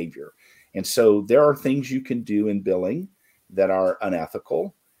that behavior. And so there are things you can do in billing that are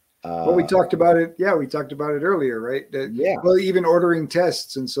unethical. Well, we talked about it. Yeah, we talked about it earlier, right? Well, even ordering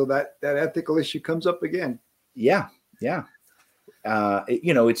tests. And so that ethical issue comes up again. Yeah. Yeah.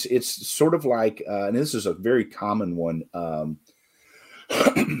 It's sort of like, and this is a very common one,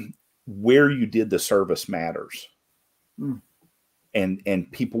 where you did the service matters. Mm.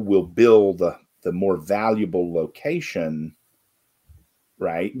 And people will bill the more valuable location,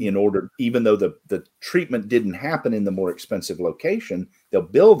 right? In order, even though the treatment didn't happen in the more expensive location, they'll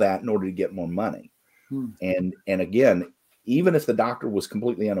bill that in order to get more money. And again, even if the doctor was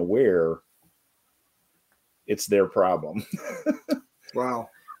completely unaware, it's their problem. Wow.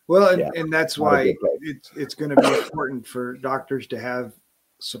 Well, and that's why it's going to be important for doctors to have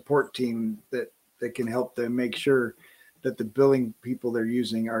support team that can help them make sure that the billing people they're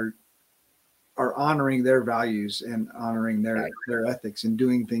using are honoring their values and honoring their ethics and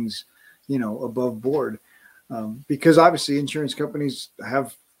doing things, above board. Because obviously insurance companies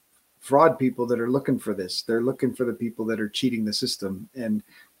have fraud people that are looking for this. They're looking for the people that are cheating the system. And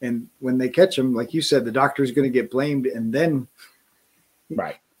when they catch them, like you said, the doctor is going to get blamed. And then,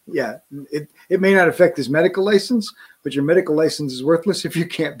 right. Yeah, it may not affect his medical license, but your medical license is worthless if you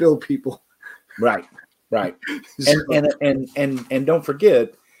can't bill people. Right. Right. And don't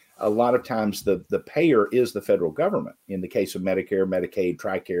forget, a lot of times the payer is the federal government in the case of Medicare, Medicaid,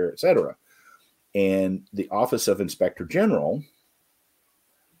 TRICARE, et cetera. And the Office of Inspector General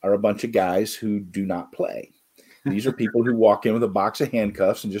are a bunch of guys who do not play. These are people who walk in with a box of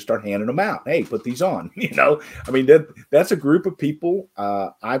handcuffs and just start handing them out. Hey, put these on. That's a group of people.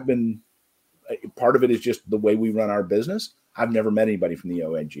 I've been part of it is just the way we run our business. I've never met anybody from the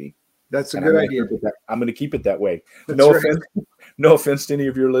OIG. That's a good idea. I'm going to keep it that way. That's No offense to any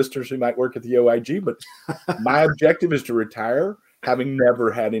of your listeners who might work at the OIG, but my objective is to retire having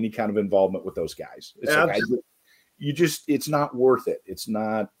never had any kind of involvement with those guys. It's it's not worth it. It's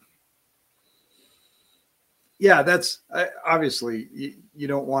not. Yeah, that's obviously you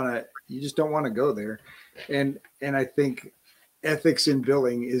just don't want to go there. And I think ethics in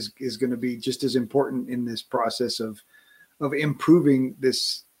billing is going to be just as important in this process of improving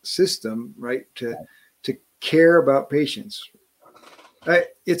this system, right? To care about patients.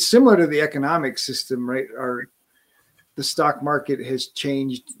 It's similar to the economic system, right? The stock market has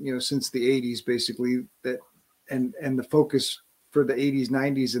changed, since the 80s, basically, and the focus for the 80s,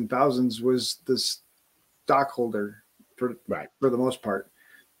 90s, and thousands was the stockholder for Right. the most part.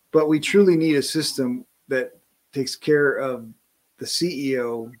 But we truly need a system that takes care of the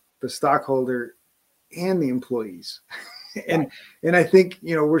CEO, the stockholder, and the employees. And I think,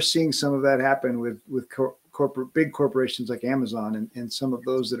 we're seeing some of that happen with big corporations like Amazon and some of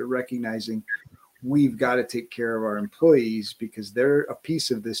those that are recognizing we've got to take care of our employees because they're a piece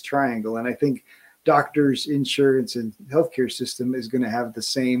of this triangle. And I think doctors, insurance, and healthcare system is going to have the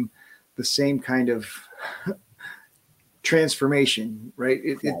same kind of transformation, right?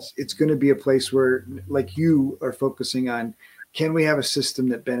 It's going to be a place where, like you are focusing on, can we have a system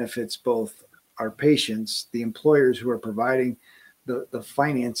that benefits both our patients, the employers who are providing the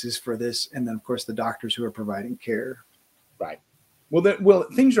finances for this, and then of course the doctors who are providing care. Right. Well,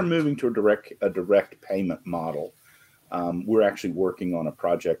 things are moving to a direct payment model. We're actually working on a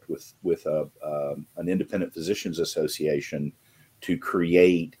project with an independent physicians association to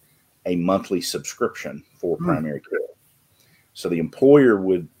create a monthly subscription for primary care. So the employer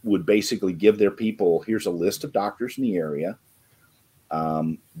would basically give their people, here's a list of doctors in the area.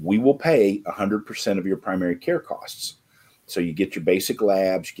 We will pay 100% of your primary care costs. So you get your basic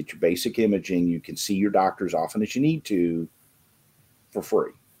labs, you get your basic imaging, you can see your doctor as often as you need to for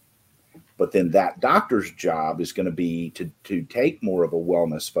free. But then that doctor's job is going to be to take more of a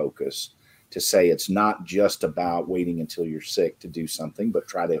wellness focus, to say it's not just about waiting until you're sick to do something, but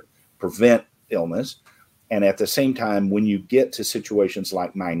try to prevent illness. And at the same time, when you get to situations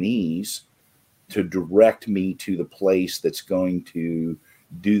like my knees, to direct me to the place that's going to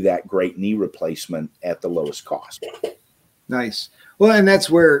do that great knee replacement at the lowest cost. Nice. Well, and that's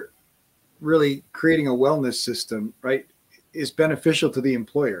where really creating a wellness system, right, is beneficial to the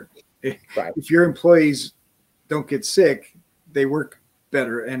employer. Right. If your employees don't get sick, they work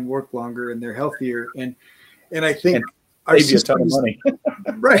better and work longer and they're healthier. And I think our system,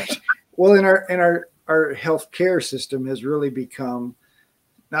 right. Well, in our healthcare system has really become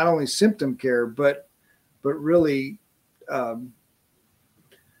not only symptom care, but really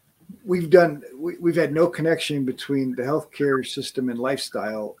we've had no connection between the healthcare system and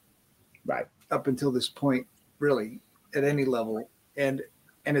lifestyle, right, up until this point, really, at any level. And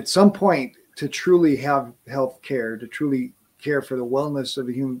at some point, to truly have health care, to truly care for the wellness of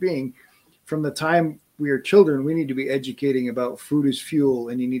a human being, from the time we are children, we need to be educating about food as fuel,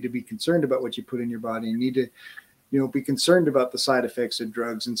 and you need to be concerned about what you put in your body. You need to, be concerned about the side effects of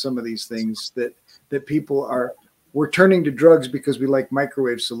drugs and some of these things that people we're turning to drugs because we like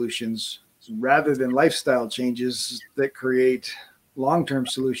microwave solutions rather than lifestyle changes that create long-term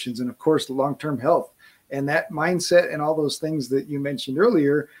solutions and, of course, long-term health. And that mindset and all those things that you mentioned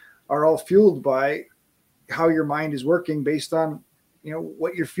earlier are all fueled by how your mind is working based on,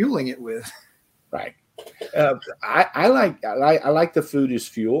 what you're fueling it with. Right. I like the food is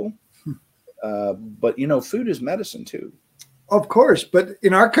fuel, but food is medicine too. Of course, but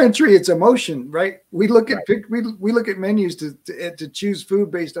in our country, it's emotion, right? We look at we look at menus to choose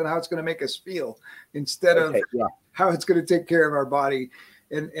food based on how it's going to make us feel instead of how it's going to take care of our body.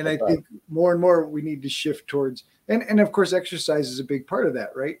 And I think more and more we need to shift towards, and of course, exercise is a big part of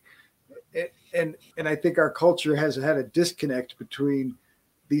that, right? And I think our culture has had a disconnect between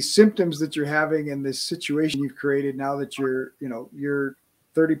these symptoms that you're having and this situation you've created now that you're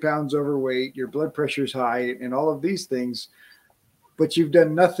 30 pounds overweight, your blood pressure is high, and all of these things, but you've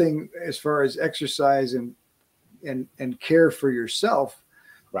done nothing as far as exercise and care for yourself.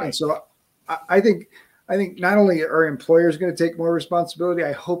 Right. And so I think not only are employers going to take more responsibility,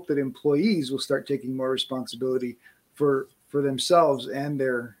 I hope that employees will start taking more responsibility for themselves and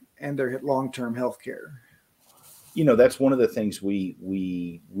their long-term health care. That's one of the things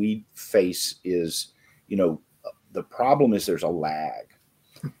we face is, the problem is there's a lag.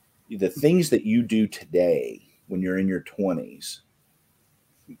 The things that you do today when you're in your 20s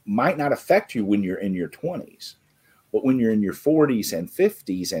might not affect you when you're in your 20s, but when you're in your 40s and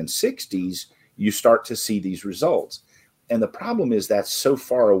 50s and 60s, you start to see these results. And the problem is that's so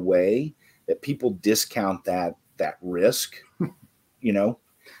far away that people discount that risk,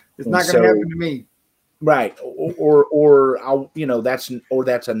 It's not going to happen to me. Right. Or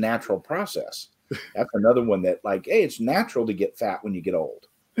that's a natural process. That's another one that hey, it's natural to get fat when you get old.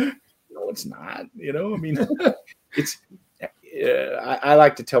 No, it's not, it's, I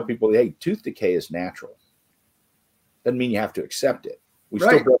like to tell people, hey, tooth decay is natural. Doesn't mean you have to accept it. We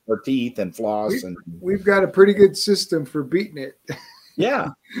still brush our teeth and floss. We've got a pretty good system for beating it. Yeah.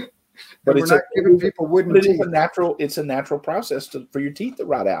 But we're not giving people wooden teeth. It's a natural process for your teeth to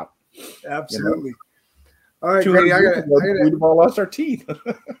rot out. Absolutely. All right, Grady, we've all lost our teeth.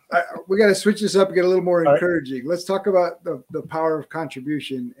 We got to switch this up and get a little more encouraging. Let's talk about the power of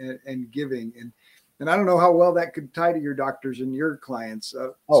contribution and giving. And I don't know how well that could tie to your doctors and your clients.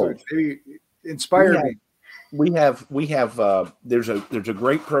 So it maybe inspired me. We have there's a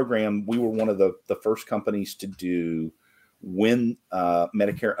great program. We were one of the first companies to do when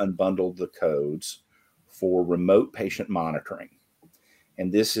Medicare unbundled the codes for remote patient monitoring.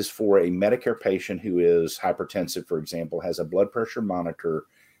 And this is for a Medicare patient who is hypertensive, for example, has a blood pressure monitor.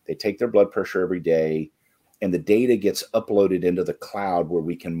 They take their blood pressure every day, and the data gets uploaded into the cloud where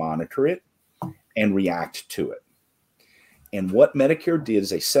we can monitor it and react to it. And what Medicare did is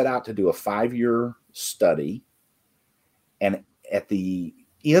they set out to do a 5-year study. And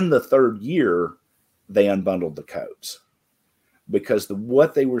in the third year, they unbundled the codes because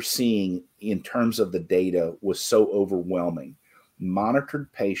what they were seeing in terms of the data was so overwhelming.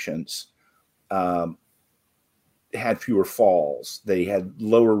 Monitored patients had fewer falls. They had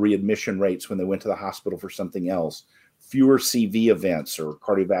lower readmission rates when they went to the hospital for something else, fewer CV events or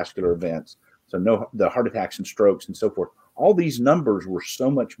cardiovascular events. So no, the heart attacks and strokes and so forth. All these numbers were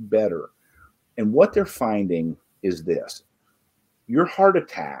so much better. And what they're finding is this: your heart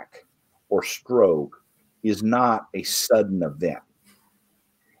attack or stroke is not a sudden event.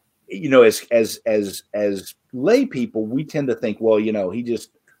 You know, as lay people, we tend to think, well, you know, he was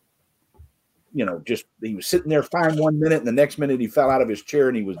sitting there fine 1 minute and the next minute he fell out of his chair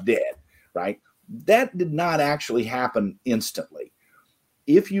and he was dead, right? That did not actually happen instantly.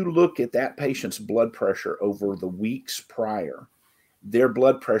 If you look at that patient's blood pressure over the weeks prior, their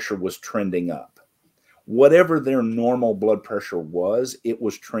blood pressure was trending up. Whatever their normal blood pressure was, it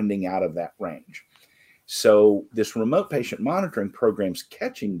was trending out of that range. So this remote patient monitoring program's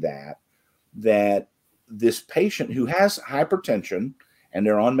catching that this patient who has hypertension and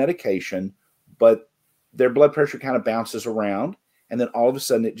they're on medication, but their blood pressure kind of bounces around, and then all of a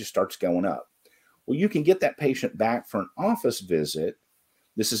sudden it just starts going up. Well, you can get that patient back for an office visit.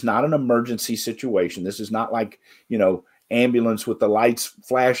 This is not an emergency situation. This is not like, ambulance with the lights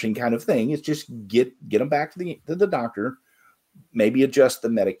flashing kind of thing. It's just get them back to the doctor, maybe adjust the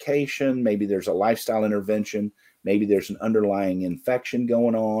medication. Maybe there's a lifestyle intervention. Maybe there's an underlying infection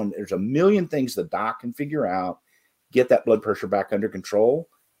going on. There's a million things the doc can figure out, get that blood pressure back under control.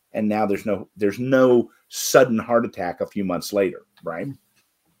 And now there's no sudden heart attack a few months later, right?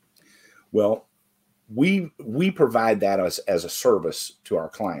 Well, we provide that as a service to our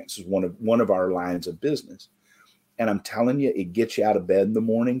clients. It's one of our lines of business. And I'm telling you, it gets you out of bed in the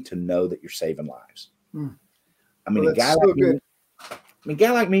morning to know that you're saving lives. I mean, a guy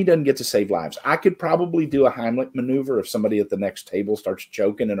like me doesn't get to save lives. I could probably do a Heimlich maneuver if somebody at the next table starts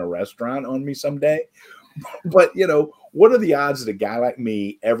choking in a restaurant on me someday. But, what are the odds that a guy like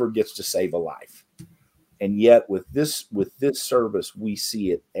me ever gets to save a life? And yet with this service, we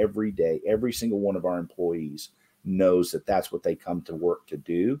see it every day. Every single one of our employees knows that that's what they come to work to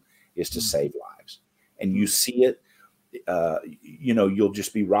do, is to save lives. And you see it, you'll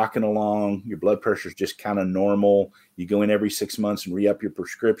just be rocking along. Your blood pressure is just kind of normal. You go in every 6 months and re-up your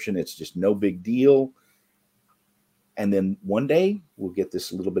prescription. It's just no big deal. And then one day we'll get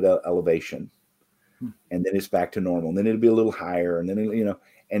this little bit of elevation, and then it's back to normal. And then it'll be a little higher. And then,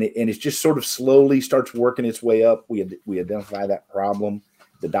 and it's just sort of slowly starts working its way up. We identify that problem.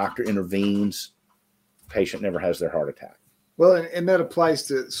 The doctor intervenes. Patient never has their heart attack. Well, and that applies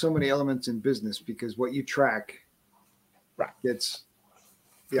to so many elements in business, because what you track, right, gets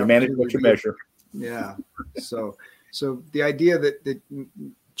you manage what you measure. Yeah. So the idea that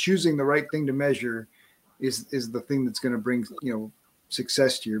choosing the right thing to measure is the thing that's going to bring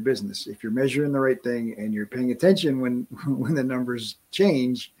success to your business. If you're measuring the right thing and you're paying attention when the numbers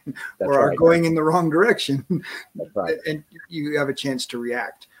change or are going in the wrong direction, that's right, and you have a chance to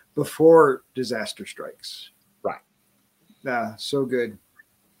react before disaster strikes. So good.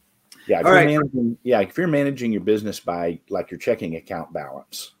 Yeah. If you're managing your business by like your checking account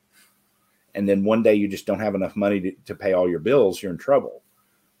balance, and then one day you just don't have enough money to pay all your bills, you're in trouble.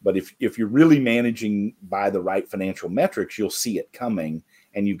 But if you're really managing by the right financial metrics, you'll see it coming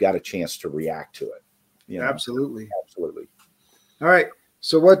and you've got a chance to react to it. Absolutely. Absolutely. All right.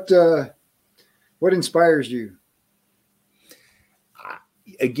 So what inspires you?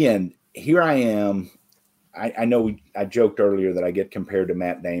 Again, here I am. I know I joked earlier that I get compared to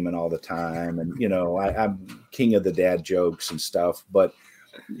Matt Damon all the time, and I'm king of the dad jokes and stuff. But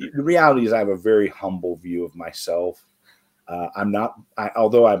the reality is, I have a very humble view of myself.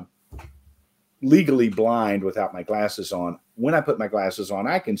 Although I'm legally blind without my glasses on, when I put my glasses on,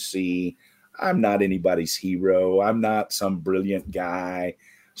 I can see I'm not anybody's hero. I'm not some brilliant guy.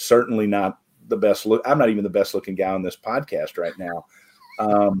 Certainly not the best look. I'm not even the best looking guy on this podcast right now.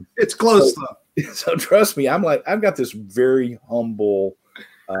 It's close though. So trust me, I've got this very humble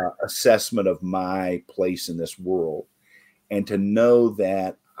assessment of my place in this world, and to know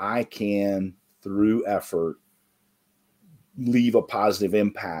that I can, through effort, leave a positive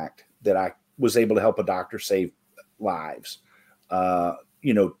impact, that I was able to help a doctor save lives,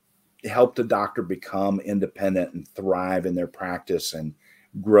 help the doctor become independent and thrive in their practice and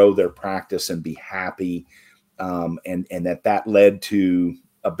grow their practice and be happy. And that led to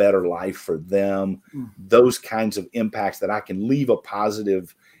a better life for them. Those kinds of impacts, that I can leave a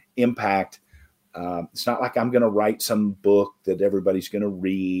positive impact. It's not like I'm going to write some book that everybody's going to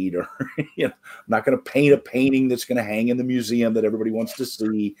read, or, I'm not going to paint a painting that's going to hang in the museum that everybody wants to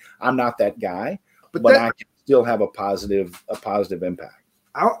see. I'm not that guy, but I can still have a positive impact.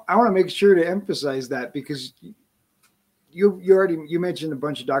 I want to make sure to emphasize that, because you mentioned a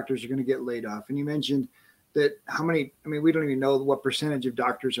bunch of doctors are going to get laid off, and you mentioned that we don't even know what percentage of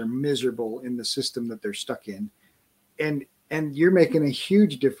doctors are miserable in the system that they're stuck in. And you're making a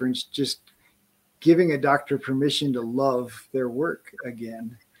huge difference just giving a doctor permission to love their work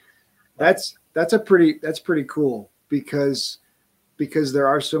again. That's pretty cool, because there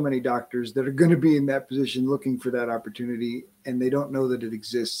are so many doctors that are going to be in that position looking for that opportunity, and they don't know that it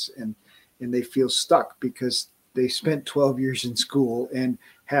exists, and they feel stuck because they spent 12 years in school and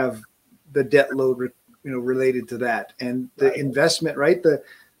have the debt load related to that, and the investment, right?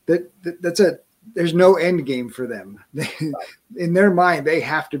 There's no end game for them. In their mind, they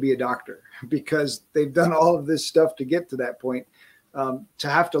have to be a doctor because they've done all of this stuff to get to that point. To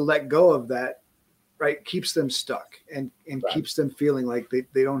have to let go of that, right, keeps them stuck and keeps them feeling like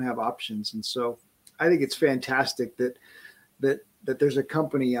they don't have options. And so I think it's fantastic that there's a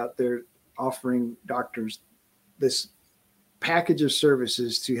company out there offering doctors this package of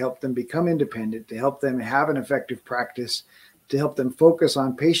services to help them become independent, to help them have an effective practice, to help them focus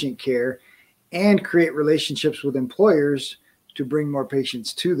on patient care and create relationships with employers to bring more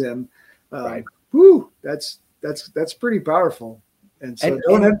patients to them. Right. That's pretty powerful. And so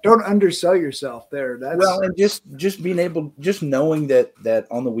don't undersell yourself there. And just being able, just knowing that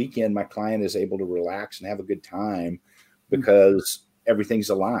on the weekend, my client is able to relax and have a good time because everything's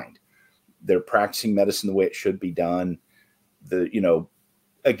aligned. They're practicing medicine the way it should be done.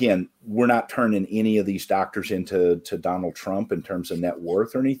 Again, we're not turning any of these doctors into Donald Trump in terms of net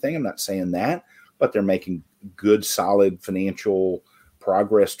worth or anything. I'm not saying that, but they're making good, solid financial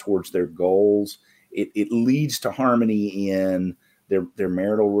progress towards their goals. It leads to harmony in their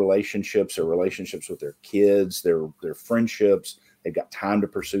marital relationships, their relationships with their kids, their friendships. They've got time to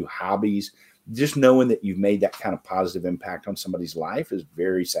pursue hobbies. Just knowing that you've made that kind of positive impact on somebody's life is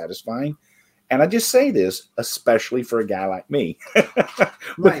very satisfying. And I just say this, especially for a guy like me,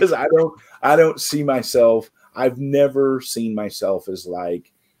 because I don't see myself. I've never seen myself as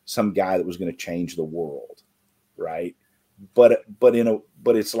like some guy that was going to change the world, right? But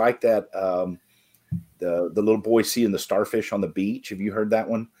it's like that. The little boy seeing the starfish on the beach. Have you heard that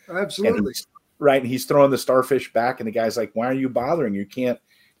one? Absolutely. Right. And he's throwing the starfish back, and the guy's like, "Why are you bothering?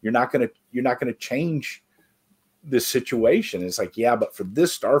 You're not going to change this situation." And it's like, yeah, but for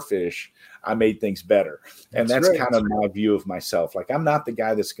this starfish, I made things better. And that's right. Kind of my view of myself. Like, I'm not the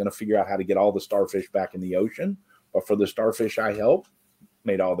guy that's going to figure out how to get all the starfish back in the ocean, but for the starfish I helped,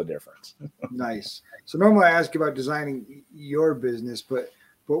 made all the difference. Nice. So normally I ask you about designing your business, but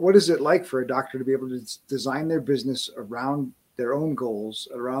what is it like for a doctor to be able to design their business around their own goals,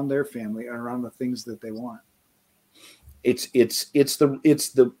 around their family, and around the things that they want? It's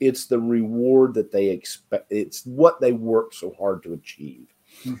the reward that they expect. It's what they work so hard to achieve.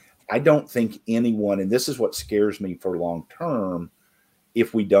 I don't think anyone, and this is what scares me for long term,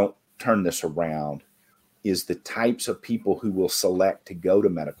 if we don't turn this around, is the types of people who will select to go to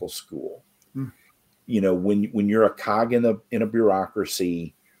medical school. When you're a cog in a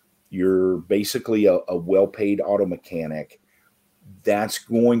bureaucracy, you're basically a well-paid auto mechanic. That's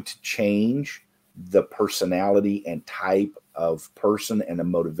going to change the personality and type of person and the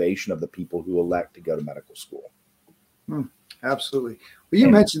motivation of the people who elect to go to medical school. Absolutely. Well, you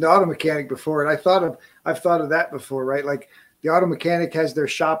mentioned the auto mechanic before, and I've thought of that before, right? Like the auto mechanic has their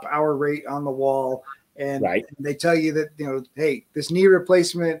shop hour rate on the wall, and right. They tell you that, hey, this knee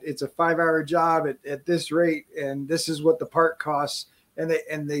replacement, it's a 5-hour job at this rate, and this is what the part costs. And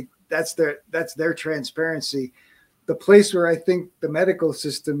that's their transparency. The place where I think the medical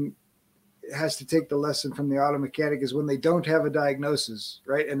system has to take the lesson from the auto mechanic is when they don't have a diagnosis,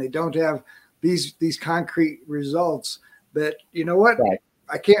 right? And they don't have these concrete results that, you know what, right.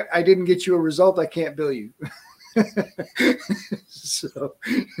 I didn't get you a result. I can't bill you. So,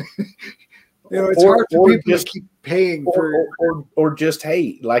 it's hard for people to keep paying or just,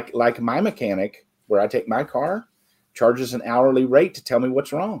 hey, like my mechanic where I take my car, charges an hourly rate to tell me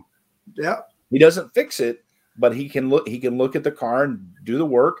what's wrong. Yeah. He doesn't fix it, but he can look at the car and do the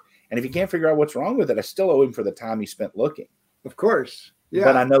work. And if he can't figure out what's wrong with it, I still owe him for the time he spent looking. Of course. Yeah.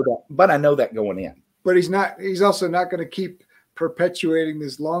 But I know that going in. But he's also not going to keep perpetuating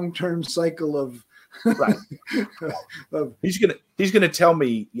this long-term cycle of right. He's gonna tell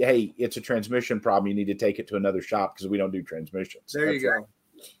me, hey, it's a transmission problem. You need to take it to another shop because we don't do transmissions. There you go.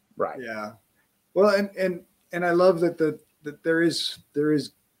 Right. Yeah. Well, and I love that that there is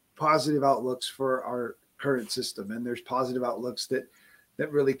positive outlooks for our current system, and there's positive outlooks that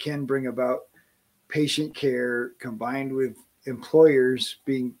really can bring about patient care combined with employers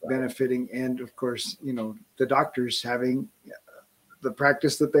being benefiting, and of course, the doctors having the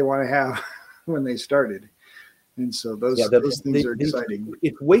practice that they want to have when they started. And so those things are exciting.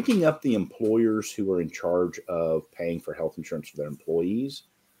 It's waking up the employers who are in charge of paying for health insurance for their employees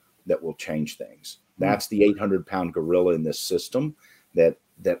that will change things. That's the 800-pound gorilla in this system that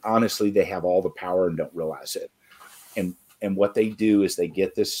honestly, they have all the power and don't realize it. And what they do is they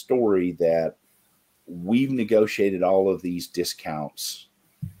get this story that we've negotiated all of these discounts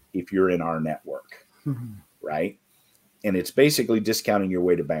if you're in our network, right? And it's basically discounting your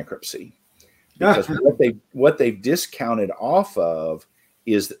way to bankruptcy, because what they've discounted off of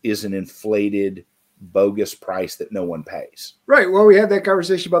is an inflated, bogus price that no one pays. Right. Well, we had that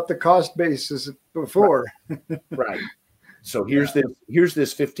conversation about the cost basis before. Right. So here's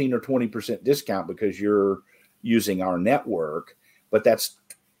this 15 or 20% discount because you're using our network, but that's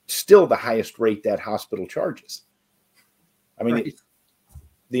still the highest rate that hospital charges. I mean,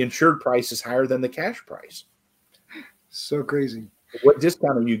 the insured price is higher than the cash price. So crazy. What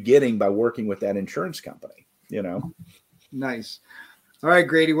discount are you getting by working with that insurance company? Nice. All right,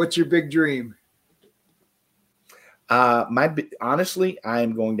 Grady, what's your big dream? Honestly, I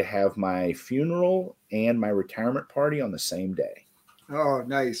am going to have my funeral and my retirement party on the same day. Oh,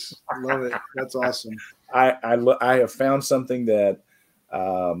 nice. I love it. That's awesome. I have found something that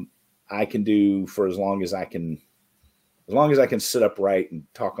I can do for as long as I can sit upright and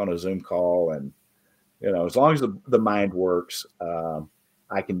talk on a Zoom call, and as long as the mind works,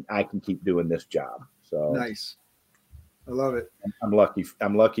 I can keep doing this job. So nice. I love it. I'm lucky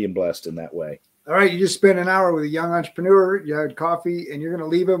and blessed in that way. All right, you just spent an hour with a young entrepreneur. You had coffee, and you're going to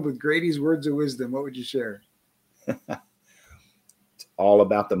leave him with Grady's words of wisdom. What would you share? It's all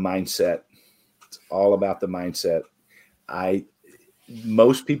about the mindset. It's all about the mindset.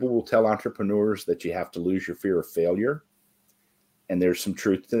 Most people will tell entrepreneurs that you have to lose your fear of failure, and there's some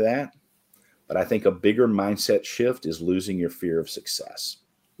truth to that. But I think a bigger mindset shift is losing your fear of success.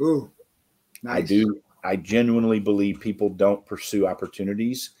 Ooh, nice. I genuinely believe people don't pursue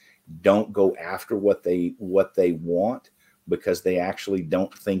opportunities, don't go after what they want, because they actually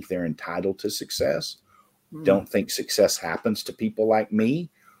don't think they're entitled to success, don't think success happens to people like me,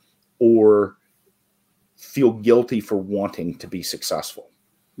 or feel guilty for wanting to be successful.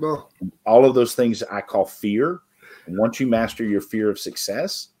 Well, all of those things I call fear. And once you master your fear of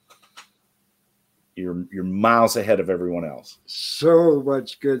success, you're miles ahead of everyone else. So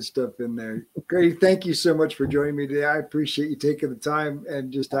much good stuff in there. Grady, thank you so much for joining me today. I appreciate you taking the time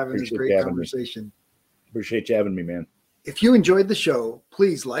and just having this great conversation. Appreciate you having me, man. If you enjoyed the show,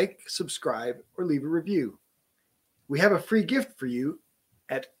 please like, subscribe, or leave a review. We have a free gift for you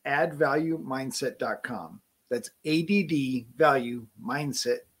at addvaluemindset.com. That's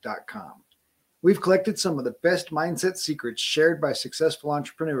addvaluemindset.com. We've collected some of the best mindset secrets shared by successful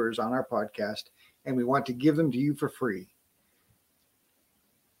entrepreneurs on our podcast, and we want to give them to you for free.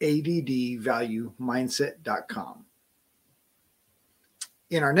 addvaluemindset.com.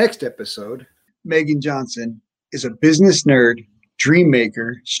 In our next episode, Megan Johnson is a business nerd, dream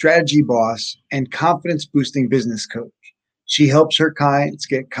maker, strategy boss, and confidence-boosting business coach. She helps her clients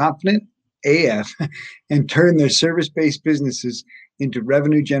get confident AF and turn their service-based businesses into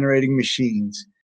revenue-generating machines.